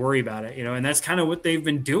I don't have to worry about it, And that's kind of what they've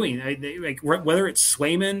been doing. Whether it's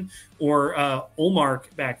Swayman or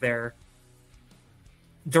Ullmark back there,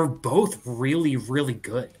 they're both really, really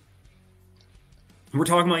good. We're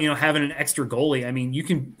talking about, having an extra goalie. I mean, you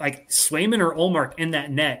can like Swayman or Ullmark in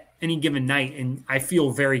that net any given night, and I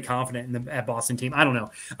feel very confident in the Boston team. I don't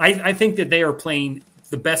know. I think that they are playing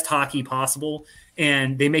the best hockey possible,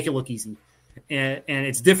 and they make it look easy. And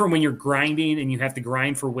it's different when you're grinding and you have to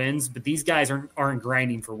grind for wins, but these guys aren't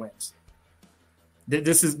grinding for wins.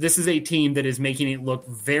 This is a team that is making it look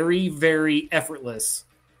very, very effortless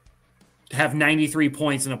to have 93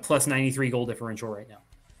 points and a plus 93 goal differential right now.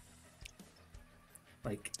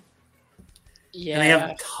 Like, yeah. And they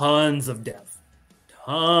have tons of depth.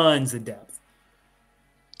 I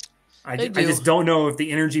just don't know if the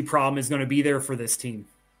energy problem is going to be there for this team.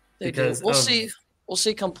 We'll see. We'll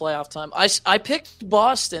see come playoff time. I picked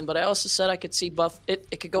Boston, but I also said I could see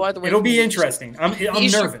it could go either way. It'll be interesting. I'm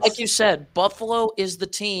nervous. Like you said, Buffalo is the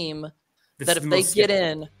team that if they get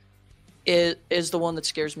in, is the one that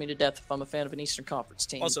scares me to death if I'm a fan of an Eastern Conference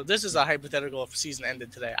team. Also, this is a hypothetical if the season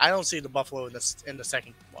ended today. I don't see the Buffalo in the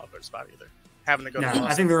second wildcard spot either. Having to go. No,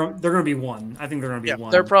 I think they're going to be one. I think they're going to be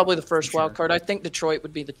one. They're probably the first wild card. I think Detroit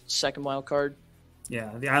would be the second wild card.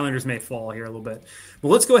 Yeah, the Islanders may fall here a little bit. But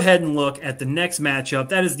let's go ahead and look at the next matchup.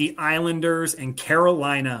 That is the Islanders and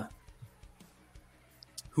Carolina.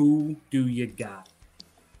 Who do you got?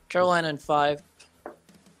 Carolina in 5.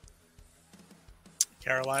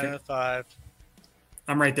 Carolina in 5.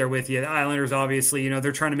 I'm right there with you. The Islanders, obviously,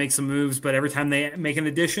 they're trying to make some moves, but every time they make an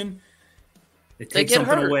addition, they take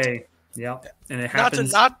something away. Yeah, and it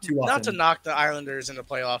happens too often. Not to knock the Islanders in the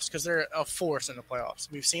playoffs because they're a force in the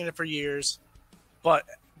playoffs. We've seen it for years, but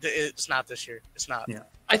it's not this year. It's not. Yeah,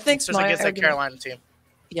 I think it's just against that Carolina team.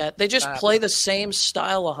 Yeah, they just play the same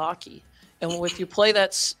style of hockey, and if you play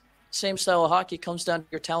that same style of hockey, it comes down to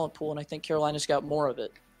your talent pool, and I think Carolina's got more of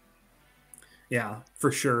it. Yeah,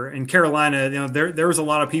 for sure. And Carolina, there was a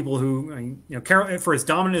lot of people who, for as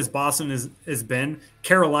dominant as Boston has been,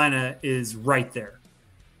 Carolina is right there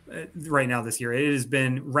right now this year. It has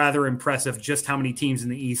been rather impressive just how many teams in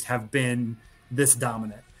the East have been this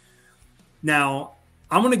dominant. Now,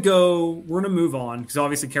 we're going to move on because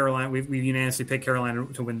obviously Carolina, we've unanimously picked Carolina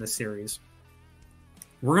to win this series.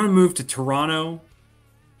 We're going to move to Toronto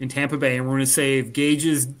and Tampa Bay, and we're going to save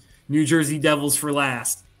Gage's New Jersey Devils for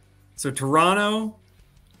last. So Toronto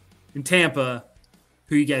and Tampa,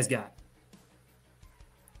 who you guys got?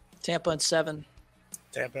 Tampa in 7.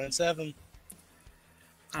 Tampa in 7.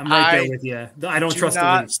 I'm right there with you. I don't trust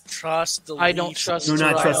the Leafs. I don't trust the Leafs.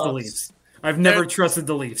 Do not trust the Leafs. I've never trusted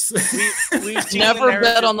the Leafs. We've never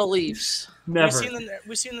bet on the Leafs. Never.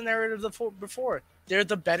 We've seen the narrative before. They're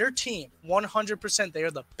the better team. 100%. They are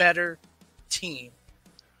the better team.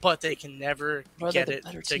 But they can never get it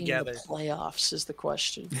together. The playoffs is the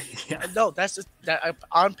question. Yeah. No, that's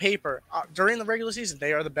on paper. During the regular season,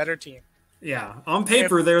 they are the better team. Yeah, on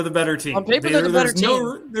paper, they're the better team. On paper, they're the better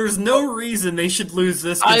team. There's no reason they should lose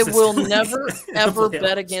this. I will never, ever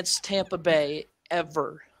bet against Tampa Bay,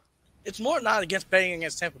 ever. It's more not against betting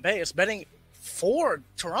against Tampa Bay. It's betting for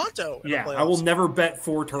Toronto. Yeah, I will never bet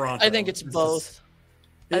for Toronto. I think it's both.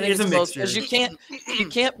 I think it's both because you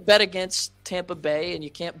can't bet against Tampa Bay and you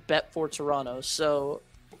can't bet for Toronto. So,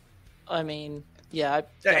 I mean, yeah,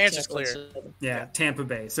 the answer's clear. Yeah, Tampa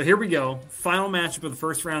Bay. So here we go. Final matchup of the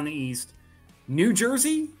first round in the East: New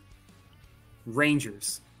Jersey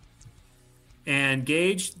Rangers. And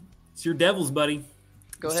Gage, it's your Devils, buddy.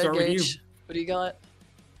 Go ahead, Gage. What do you got?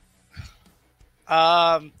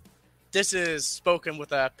 this is spoken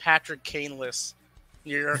with a Patrick Kane-less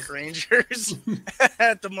New York Rangers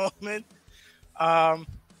at the moment.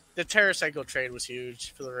 The Tarasenko trade was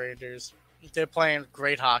huge for the Rangers. They're playing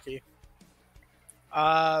great hockey.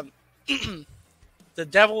 The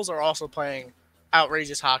Devils are also playing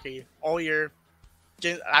outrageous hockey all year.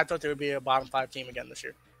 I thought they would be a bottom 5 team again this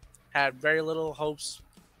year. Had very little hopes,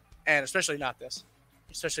 and especially not this.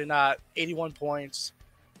 Especially not 81 points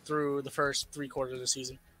through the first 3 quarters of the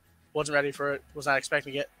season. Wasn't ready for it. Was not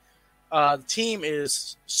expecting it. The team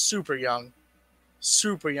is super young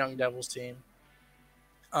Devils team.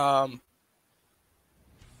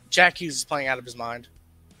 Jack Hughes is playing out of his mind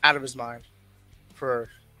for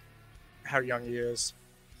how young he is.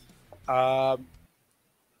 The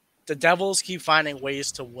Devils keep finding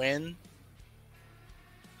ways to win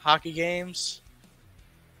hockey games,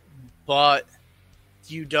 but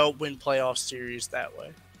you don't win playoff series that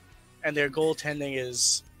way. And their goaltending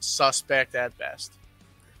is suspect at best.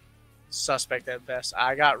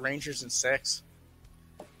 I got Rangers in 6.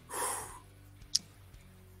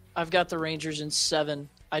 I've got the Rangers in 7.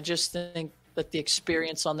 I just think that the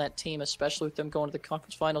experience on that team, especially with them going to the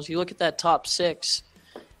conference finals, you look at that top 6,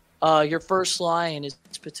 your first line is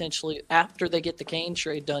potentially, after they get the Kane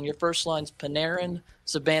trade done, your first line's Panarin,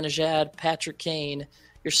 Zibanejad, Patrick Kane.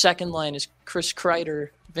 Your second line is Chris Kreider,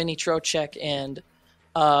 Vinny Trocheck, and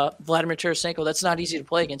Vladimir Tarasenko. That's not easy to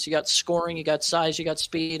play against. You got scoring, you got size, you got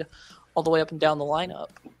speed, all the way up and down the lineup.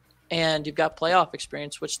 And you've got playoff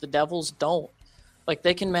experience, which the Devils don't. Like,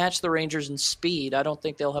 they can match the Rangers in speed. I don't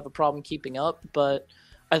think they'll have a problem keeping up, but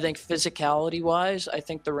I think physicality-wise, I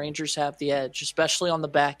think the Rangers have the edge, especially on the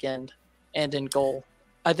back end and in goal.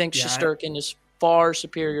 I think Shesterkin is far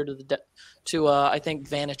superior to I think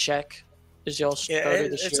Vanacek is y'all starter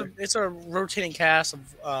this year. It's a rotating cast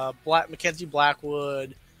of Mackenzie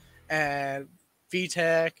Blackwood and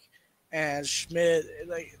Vitek and Schmidt.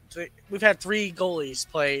 We've had 3 goalies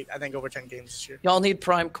play, I think, over 10 games this year. Y'all need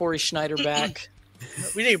prime Corey Schneider back.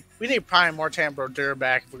 we need prime Martin Brodeur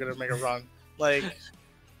back if we're gonna make a run.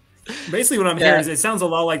 Basically what I'm hearing is it sounds a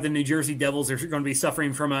lot like the New Jersey Devils are going to be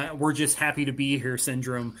suffering from a "we're just happy to be here"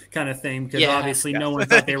 syndrome kind of thing, because obviously no one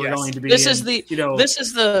thought they were going to be. This is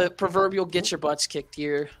the proverbial get your butts kicked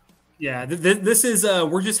year. Yeah, this is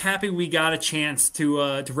we're just happy we got a chance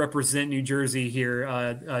to represent New Jersey here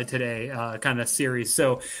today, kind of series.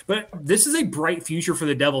 So, but this is a bright future for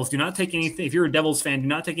the Devils. Do not take anything. If you're a Devils fan, do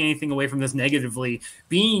not take anything away from this negatively.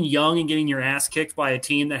 Being young and getting your ass kicked by a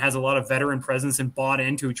team that has a lot of veteran presence and bought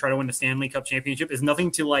in to try to win the Stanley Cup championship is nothing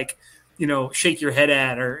to shake your head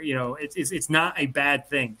at, or it's not a bad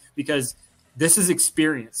thing, because this is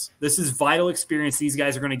experience. This is vital experience these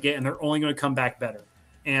guys are going to get, and they're only going to come back better.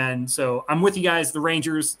 And so I'm with you guys. The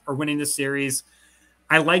Rangers are winning this series.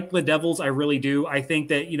 I like the Devils. I really do. I think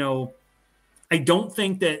that, I don't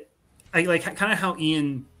think that I like kind of how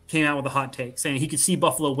Ian came out with a hot take saying he could see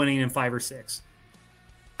Buffalo winning in 5 or 6.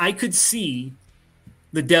 I could see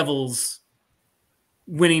the Devils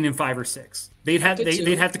winning in 5 or 6. They'd have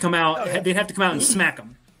to come out. They'd have to come out and smack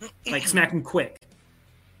them quick.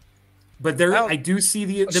 But I do see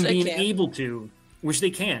them being able to, which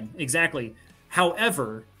they can, exactly.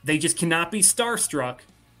 However, they just cannot be starstruck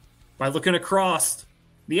by looking across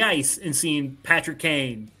the ice and seeing Patrick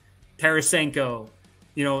Kane, Tarasenko,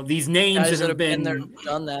 these names guys that have been there,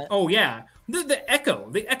 done that. Oh yeah, they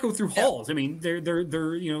echo through halls. I mean, they're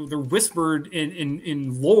whispered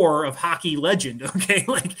in lore of hockey legend. Okay,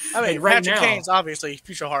 right Patrick now, Kane's obviously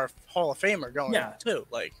future Hall of Famer going too.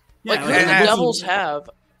 Who the Devils have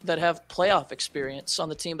that have playoff experience on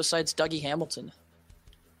the team besides Dougie Hamilton?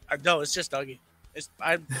 No, it's just Dougie.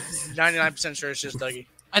 I'm 99% sure it's just Dougie.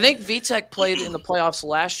 I think Vitek played in the playoffs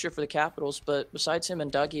last year for the Capitals, but besides him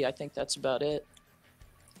and Dougie, I think that's about it.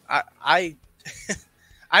 I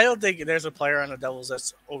don't think there's a player on the Devils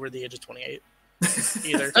that's over the age of 28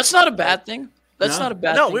 either. That's not a bad thing. Not a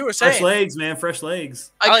bad thing. No, we were saying. Fresh legs, man. Fresh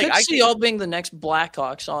legs. I could see y'all being the next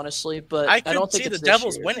Blackhawks, honestly, but I don't think see the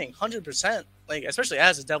Devils winning 100%. Especially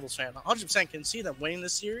as a Devils fan, 100% can see them winning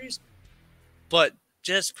this series. But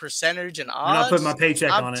just percentage and odds. I'm not putting my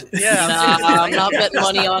paycheck on it. Yeah, I'm not betting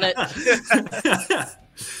money on it.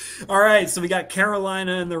 All right, so we got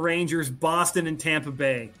Carolina and the Rangers, Boston and Tampa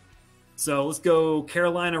Bay. So let's go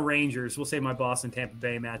Carolina Rangers. We'll say my Boston-Tampa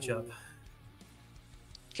Bay matchup.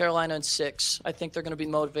 Carolina in 6. I think they're going to be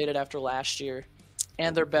motivated after last year,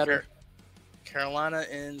 and they're better. Carolina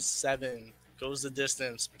in 7. Goes the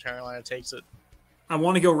distance, but Carolina takes it. I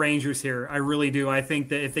want to go Rangers here. I really do. I think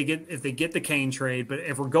that if they get the Kane trade, but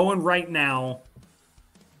if we're going right now,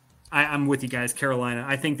 I'm with you guys, Carolina.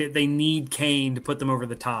 I think that they need Kane to put them over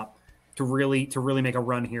the top. to really make a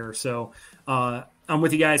run here. So I'm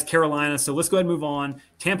with you guys, Carolina. So let's go ahead and move on.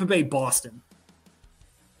 Tampa Bay, Boston.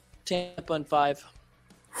 Tampa in 5.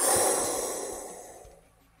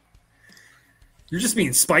 You're just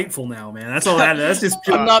being spiteful now, man. That's all that. That's just.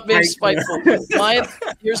 I'm not being spiteful.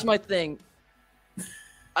 Here's my thing.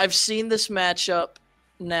 I've seen this matchup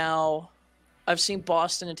now. I've seen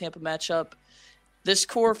Boston and Tampa matchup. This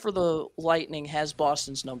core for the Lightning has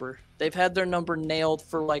Boston's number. They've had their number nailed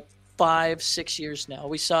for like 5-6 years now.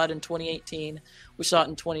 We saw it in 2018. We saw it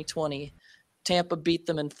in 2020. Tampa beat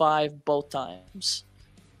them in 5 both times.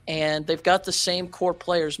 And they've got the same core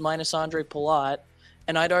players minus Andre Palat.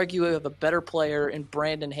 And I'd argue we have a better player in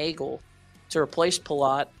Brandon Hagel to replace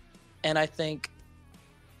Palat. And I think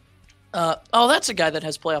that's a guy that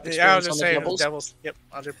has playoff experience. Yeah, I was just saying the Devils. Yep,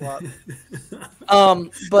 Andre Palat.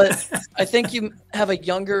 But I think you have a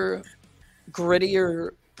younger, grittier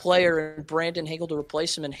player in Brandon Hagel to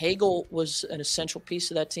replace him. And Hagel was an essential piece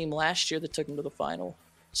of that team last year that took him to the final.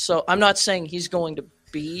 So I'm not saying he's going to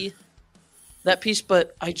be that piece,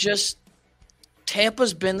 but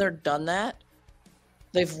Tampa's been there, done that.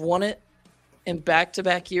 They've won it in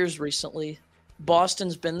back-to-back years recently.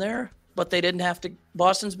 Boston's been there, but they didn't have to.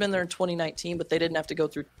 Boston's been there in 2019, but they didn't have to go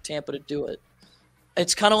through Tampa to do it.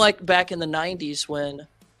 It's kind of like back in the 90s when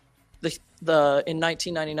in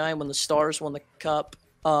 1999 when the Stars won the Cup.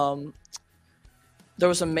 There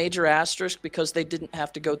was a major asterisk because they didn't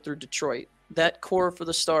have to go through Detroit. That core for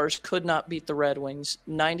the Stars could not beat the Red Wings.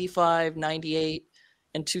 95, 98,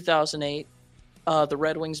 and 2008, the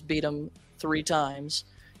Red Wings beat them 3 times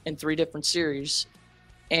in 3 different series,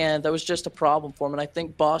 and that was just a problem for them. And I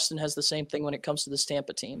think Boston has the same thing when it comes to this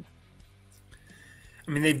Tampa team.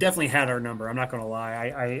 I mean, they've definitely had our number. I'm not going to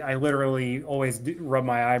lie. I literally always rub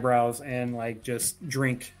my eyebrows and like just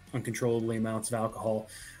drink uncontrollably amounts of alcohol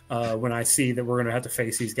when I see that we're going to have to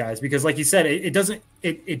face these guys, because, like you said,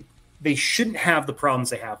 they shouldn't have the problems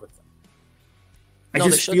they have with them. I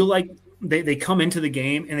just feel like they come into the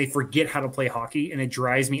game and they forget how to play hockey, and it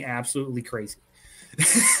drives me absolutely crazy.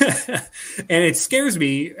 And it scares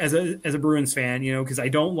me as a Bruins fan, because I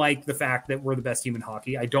don't like the fact that we're the best team in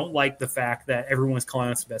hockey. I don't like the fact that everyone's calling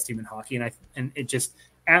us the best team in hockey, and it just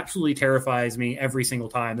absolutely terrifies me every single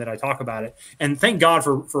time that I talk about it. And thank God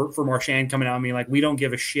for Marchand coming out and being like, we don't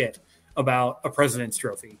give a shit about a President's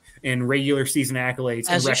Trophy and regular season accolades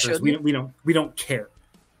and records. We don't care,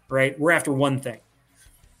 right? We're after one thing.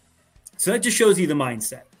 So that just shows you the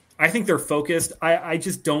mindset. I think they're focused. I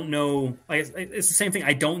just don't know. It's the same thing.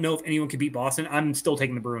 I don't know if anyone can beat Boston. I'm still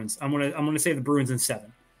taking the Bruins. I'm gonna say the Bruins in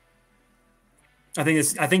 7. I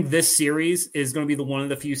think this series is going to be one of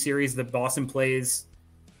the few series that Boston plays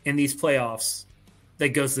in these playoffs that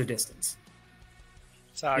goes the distance.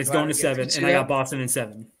 Sorry, it's going to 7, and I got Boston in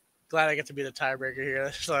 7. Glad I get to be the tiebreaker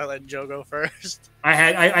here, so I let Joe go first.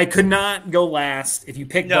 I could not go last. If you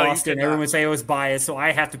pick Boston, everyone would say I was biased, so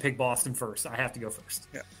I have to pick Boston first. I have to go first.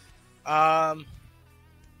 Yeah.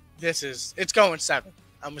 It's going 7.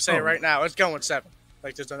 I'm gonna say it right now. It's going 7.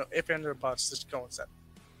 Like there's no if and or buts. It's going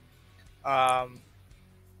 7.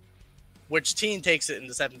 Which team takes it in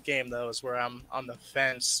the 7th game though is where I'm on the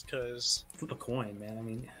fence because flip a coin, man. I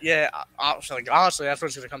mean, yeah. Honestly, that's what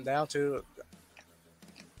it's gonna come down to.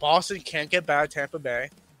 Boston can't get by Tampa Bay,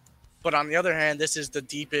 but on the other hand, this is the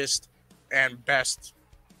deepest and best,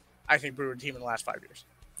 I think, Bruin team in the last 5 years.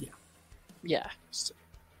 Yeah.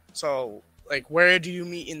 So, like, where do you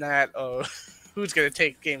meet in that? Who's going to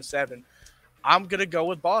take Game 7? I'm going to go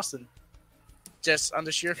with Boston. Just on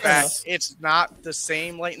the sheer fact, it's not the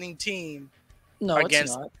same Lightning team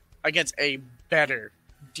against a better,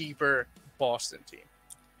 deeper Boston team.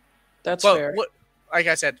 That's fair. Like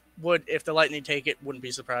I said, if the Lightning take it, wouldn't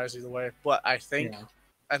be surprised either way. But I think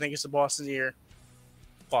it's the Boston year.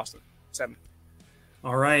 Boston 7.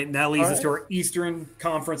 All right, and that leads us to our Eastern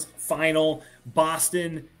Conference final: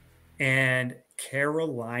 Boston and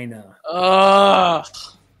Carolina.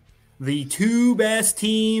 The 2 best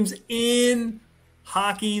teams in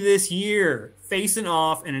hockey this year facing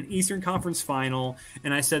off in an Eastern Conference final.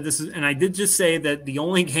 And I said I did just say that the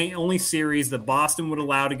only series that Boston would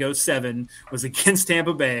allow to go 7 was against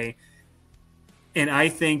Tampa Bay. And I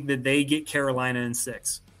think that they get Carolina in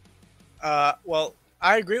 6. Well,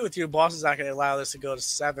 I agree with you. Boston's not going to allow this to go to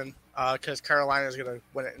 7 because Carolina is going to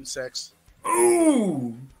win it in 6.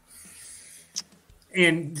 Ooh.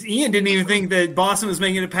 And Ian didn't even think that Boston was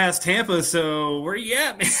making it past Tampa, so where you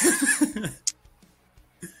at, man?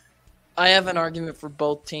 I have an argument for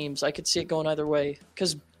both teams. I could see it going either way.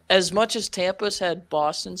 Because as much as Tampa's had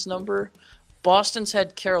Boston's number, Boston's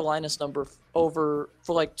had Carolina's number for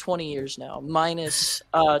like 20 years now, minus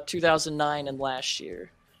 2009 and last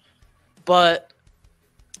year. But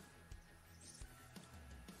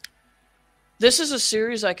this is a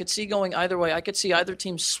series I could see going either way. I could see either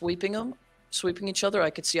team sweeping each other. I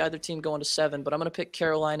could see either team going to 7, but I'm going to pick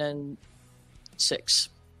Carolina in 6.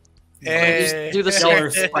 Hey. Do the Y'all are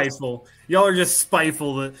spiteful. Y'all are just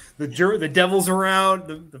spiteful. The Devils are out.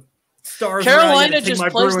 The Stars Carolina are out. just my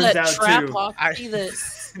plays Bruins that out trap too. hockey that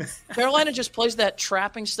Carolina just plays that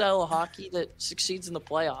trapping style of hockey that succeeds in the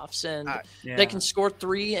playoffs, and they can score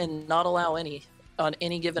 3 and not allow any on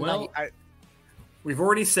any given night. We've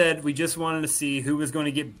already said we just wanted to see who was going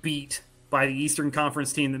to get beat by the Eastern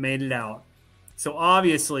Conference team that made it out. So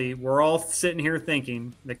obviously, we're all sitting here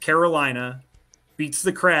thinking that Carolina beats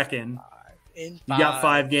the Kraken. You got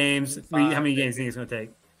 5 games. How many games do you think it's going to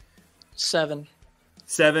take? 7.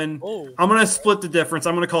 7. Oh. I'm going to split the difference.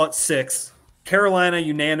 I'm going to call it 6. Carolina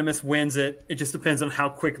unanimous wins it. It just depends on how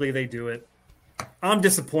quickly they do it. I'm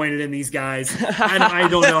disappointed in these guys. I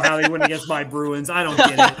don't know how they win against my Bruins. I don't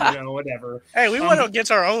get it. Whatever. Hey, we went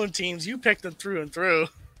against our own teams. You picked them through and through.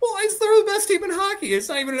 Well, they're the best team in hockey. It's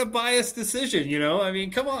not even a biased decision, I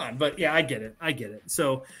mean, come on. But, yeah, I get it.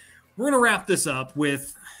 So we're going to wrap this up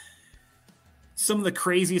with some of the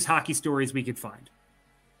craziest hockey stories we could find.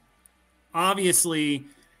 Obviously,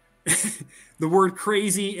 the word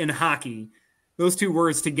crazy and hockey, those 2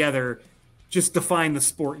 words together just define the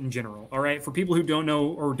sport in general, all right? For people who don't know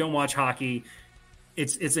or don't watch hockey,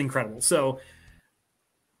 it's incredible. So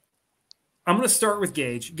I'm going to start with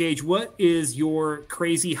Gage. Gage, what is your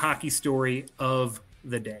crazy hockey story of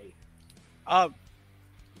the day? I'm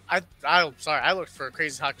sorry. I looked for a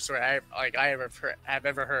crazy hockey story I've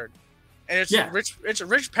ever heard, and it's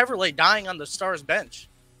Rich Peverley dying on the Stars bench.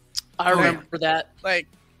 I remember that. Like,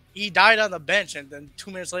 he died on the bench, and then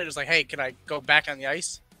 2 minutes later, it's like, hey, can I go back on the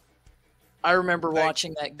ice? I remember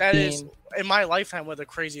watching that game. That is, in my lifetime, one of the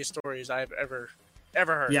craziest stories I've ever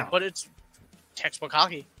heard. Yeah. But it's textbook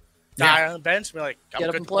hockey. Die on the bench, be like, I'm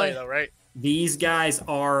good to play, though, right? These guys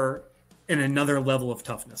are in another level of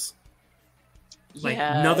toughness. Like,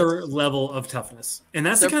 Yeah, another level of toughness. And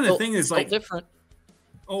that's the kind of thing is like... different.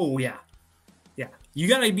 Oh, yeah. Yeah. You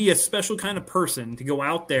got to be a special kind of person to go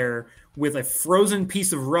out there with a frozen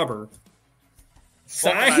piece of rubber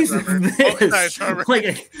size of this.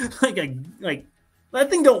 Like that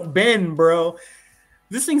thing don't bend, bro.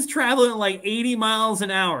 This thing's traveling at like 80 miles an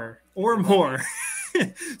hour or more.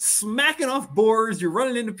 Smacking off boards. You're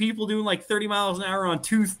running into people doing like 30 miles an hour on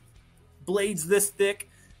 2 blades this thick.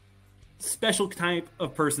 Special type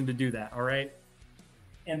of person to do that, all right?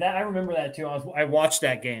 And that I remember that too. I watched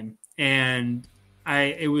that game, and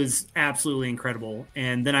it was absolutely incredible.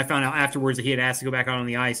 And then I found out afterwards that he had asked to go back out on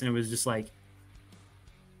the ice, and it was just like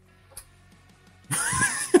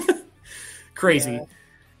crazy. Yeah.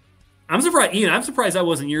 I'm surprised, Ian. I'm surprised that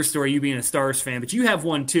wasn't your story, you being a Stars fan, but you have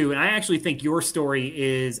one too. And I actually think your story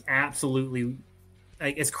is absolutely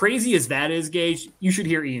like, as crazy as that is, Gage. You should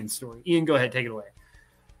hear Ian's story. Ian, go ahead, take it away.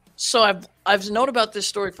 So I've known about this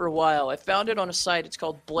story for a while. I found it on a site. It's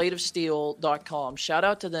called bladeofsteel.com. Shout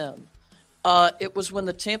out to them. It was when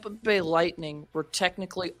the Tampa Bay Lightning were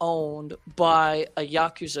technically owned by a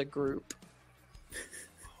Yakuza group.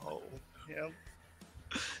 Oh, yeah.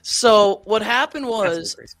 So what happened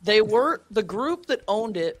was the group that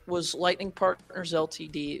owned it was Lightning Partners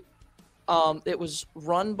Ltd. It was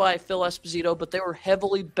run by Phil Esposito, but they were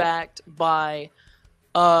heavily backed by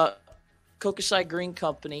Kokusai Green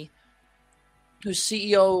Company, whose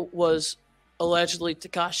CEO was allegedly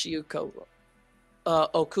Takashi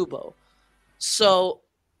Okubo. So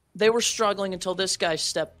they were struggling until this guy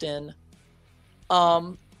stepped in.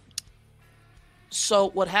 So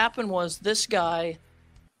what happened was this guy,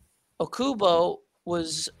 Okubo,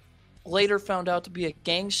 was later found out to be a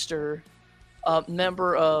gangster,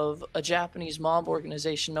 member of a Japanese mob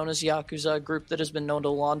organization known as Yakuza, a group that has been known to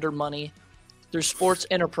launder money through sports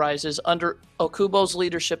enterprises. Under Okubo's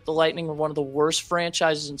leadership, the Lightning were one of the worst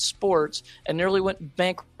franchises in sports and nearly went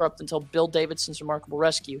bankrupt until Bill Davidson's remarkable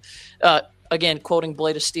rescue. Again, quoting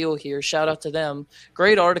Blade of Steel here. Shout out to them.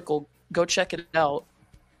 Great article. Go check it out.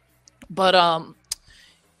 But,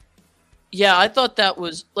 yeah, I thought that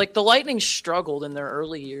was – like the Lightning struggled in their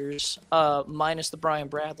early years, minus the Brian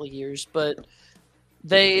Bradley years. But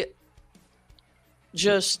they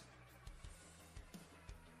just –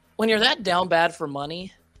 when you're that down bad for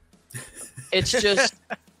money, it's just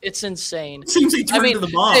 – it's insane. It seems he turned to the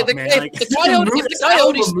mob, man.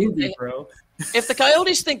 If the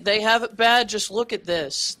Coyotes think they have it bad, just look at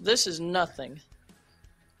this. This is nothing.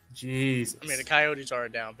 Jeez. I mean, the Coyotes are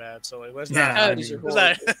down bad, so like, let's not. Coyotes are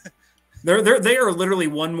horrible. They are literally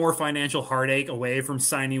one more financial heartache away from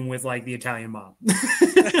signing with like the Italian mob.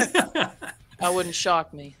 That wouldn't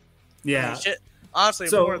shock me. Yeah. I mean, shit. Honestly,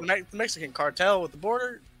 So- more the Mexican cartel with the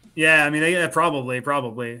border. Yeah, I mean,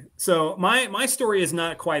 probably. So my story is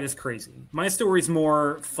not quite as crazy. My story is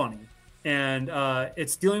more funny, and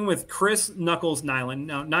it's dealing with Chris Knuckles Nyland.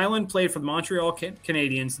 Now, Nyland played for the Montreal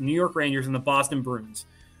Canadiens, New York Rangers, and the Boston Bruins.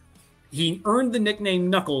 He earned the nickname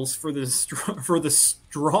Knuckles for the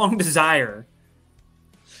strong desire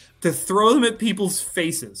to throw them at people's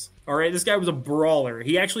faces. All right, this guy was a brawler.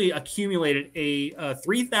 He actually accumulated a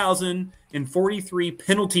 3,043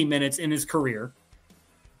 penalty minutes in his career.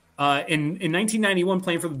 In 1991,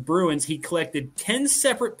 playing for the Bruins, he collected 10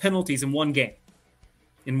 separate penalties in one game.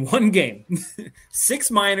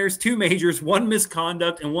 6 minors, 2 majors, 1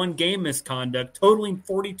 misconduct, and 1 game misconduct, totaling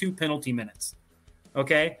 42 penalty minutes.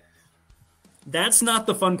 Okay? That's not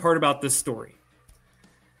the fun part about this story.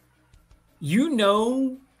 You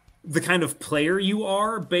know the kind of player you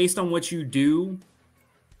are based on what you do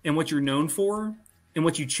and what you're known for and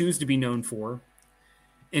what you choose to be known for.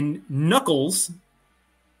 And Knuckles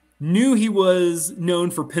knew he was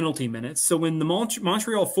known for penalty minutes. So when the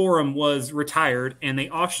Montreal Forum was retired and they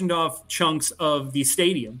auctioned off chunks of the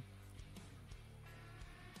stadium,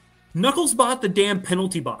 Knuckles bought the damn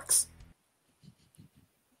penalty box.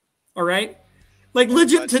 All right? Like,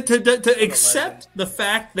 legit, to accept the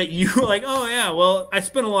fact that you were like, oh, yeah, well, I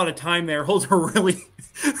spent a lot of time there, holds a really,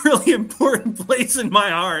 really important place in my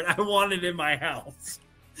heart. I want it in my house.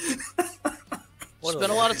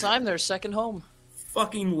 Spent a lot of time there, second home.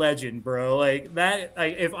 Fucking legend, bro. Like, that,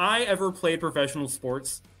 like, if I ever played professional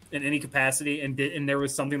sports in any capacity and there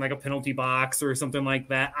was something like a penalty box or something like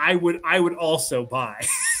that, I would also buy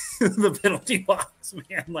the penalty box,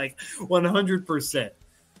 man. Like, 100%.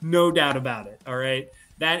 No doubt about it. All right.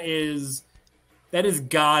 That is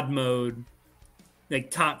God mode, like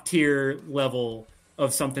top tier level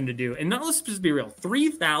of something to do. And now let's just be real.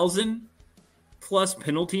 3,000 plus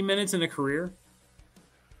penalty minutes in a career.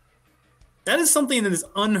 That is something that is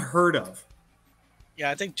unheard of. Yeah,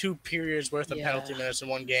 I think 2 periods worth of penalty minutes in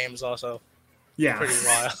one game is also pretty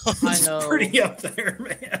wild. I know. Pretty up there,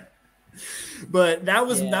 man. But that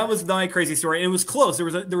was my crazy story. And it was close.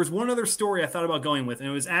 There was one other story I thought about going with, and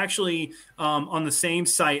it was actually on the same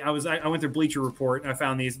site. I went through Bleacher Report and I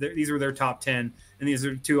found these. These were their top 10, and these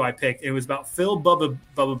are 2 I picked. It was about Phil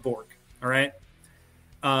Bubba Bork. All right.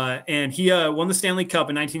 And he won the Stanley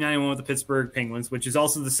Cup in 1991 with the Pittsburgh Penguins, which is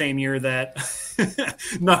also the same year that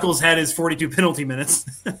Knuckles had his 42 penalty minutes.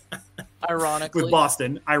 Ironically. With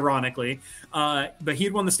Boston, ironically. But he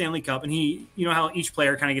had won the Stanley Cup, and he, you know how each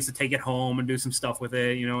player kind of gets to take it home and do some stuff with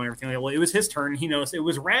it, you know, and everything. Well, it was his turn. He noticed it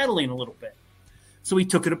was rattling a little bit. So he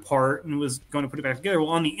took it apart and was going to put it back together.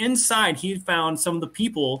 Well, on the inside, he had found some of the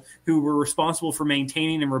people who were responsible for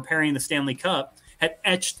maintaining and repairing the Stanley Cup had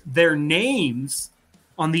etched their names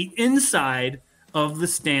on the inside of the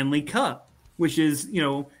Stanley Cup, which is, you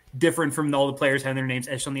know, different from all the players having their names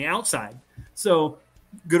etched on the outside. So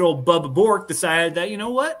good old Bubba Bork decided that, you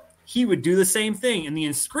know what, he would do the same thing. And the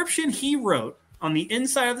inscription he wrote on the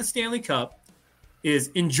inside of the Stanley Cup is,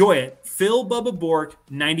 enjoy it, Phil Bubba Bork,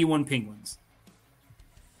 91 Penguins.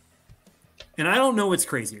 And I don't know what's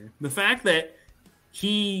crazier, the fact that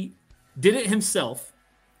he did it himself,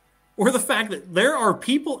 or the fact that there are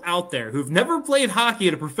people out there who've never played hockey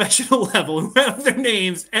at a professional level who have their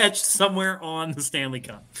names etched somewhere on the Stanley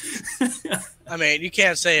Cup. I mean, you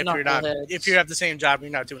can't say if you have the same job, you're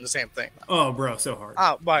not doing the same thing. Oh, bro, so hard.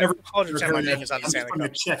 Oh, but 100% my name is on the Stanley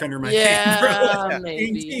Cup. Check under my name, bro.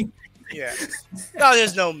 Maybe. Yeah. No,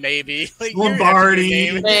 there's no maybe. Like,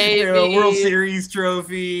 Lombardi, maybe. You know, World Series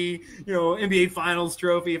trophy, you know, NBA Finals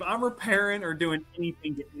trophy. If I'm repairing or doing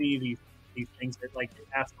anything to any of these things that like get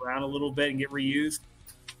passed around a little bit and get reused,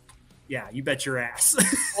 yeah, you bet your ass.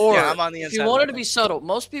 Or I'm on the inside. If you wanted to be subtle,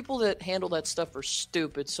 most people that handle that stuff are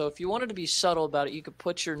stupid. So if you wanted to be subtle about it, you could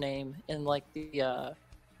put your name in like the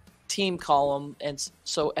team column, and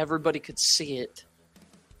so everybody could see it.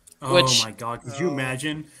 Oh my God! Could you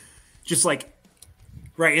imagine? Just like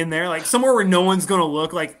right in there, like somewhere where no one's gonna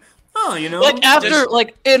look, like, oh, you know, like after,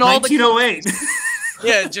 like in all 1908.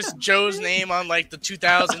 Yeah, just Joe's name on like the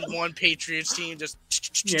 2001 Patriots team. Just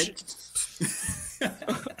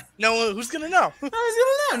no one who's gonna know. No one's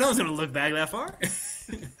gonna know. No one's gonna look back that far.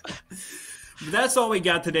 But that's all we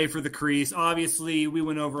got today for the Crease. Obviously, we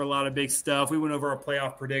went over a lot of big stuff. We went over our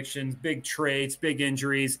playoff predictions, big trades, big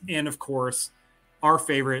injuries, and of course, our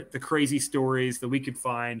favorite, the crazy stories that we could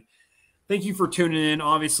find. Thank you for tuning in.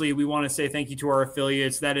 Obviously, we want to say thank you to our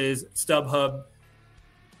affiliates. That is StubHub,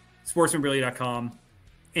 sportsmemorabilia.com,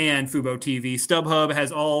 and Fubo TV. StubHub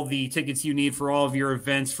has all the tickets you need for all of your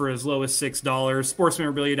events for as low as $6.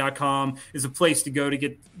 SportsMemorabilia.com is a place to go to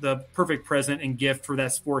get the perfect present and gift for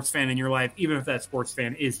that sports fan in your life, even if that sports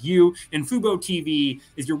fan is you. And Fubo TV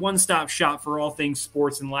is your one-stop shop for all things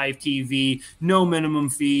sports and live TV. No minimum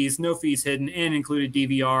fees, no fees hidden, and included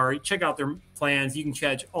DVR. Check out their plans. You can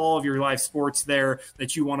catch all of your live sports there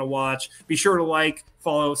that you want to watch. Be sure to like,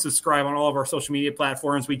 follow, subscribe on all of our social media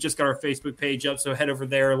platforms. We just got our Facebook page up, so head over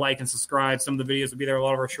there, like, and subscribe. Some of the videos will be there. A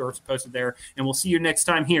lot of our shorts posted there. And we'll see you next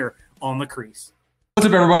time here on The Crease. What's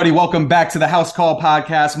up, everybody? Welcome back to the House Call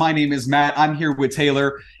Podcast. My name is Matt. I'm here with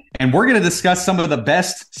Taylor, and we're going to discuss some of the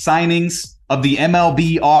best signings of the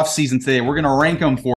MLB offseason today. We're going to rank them for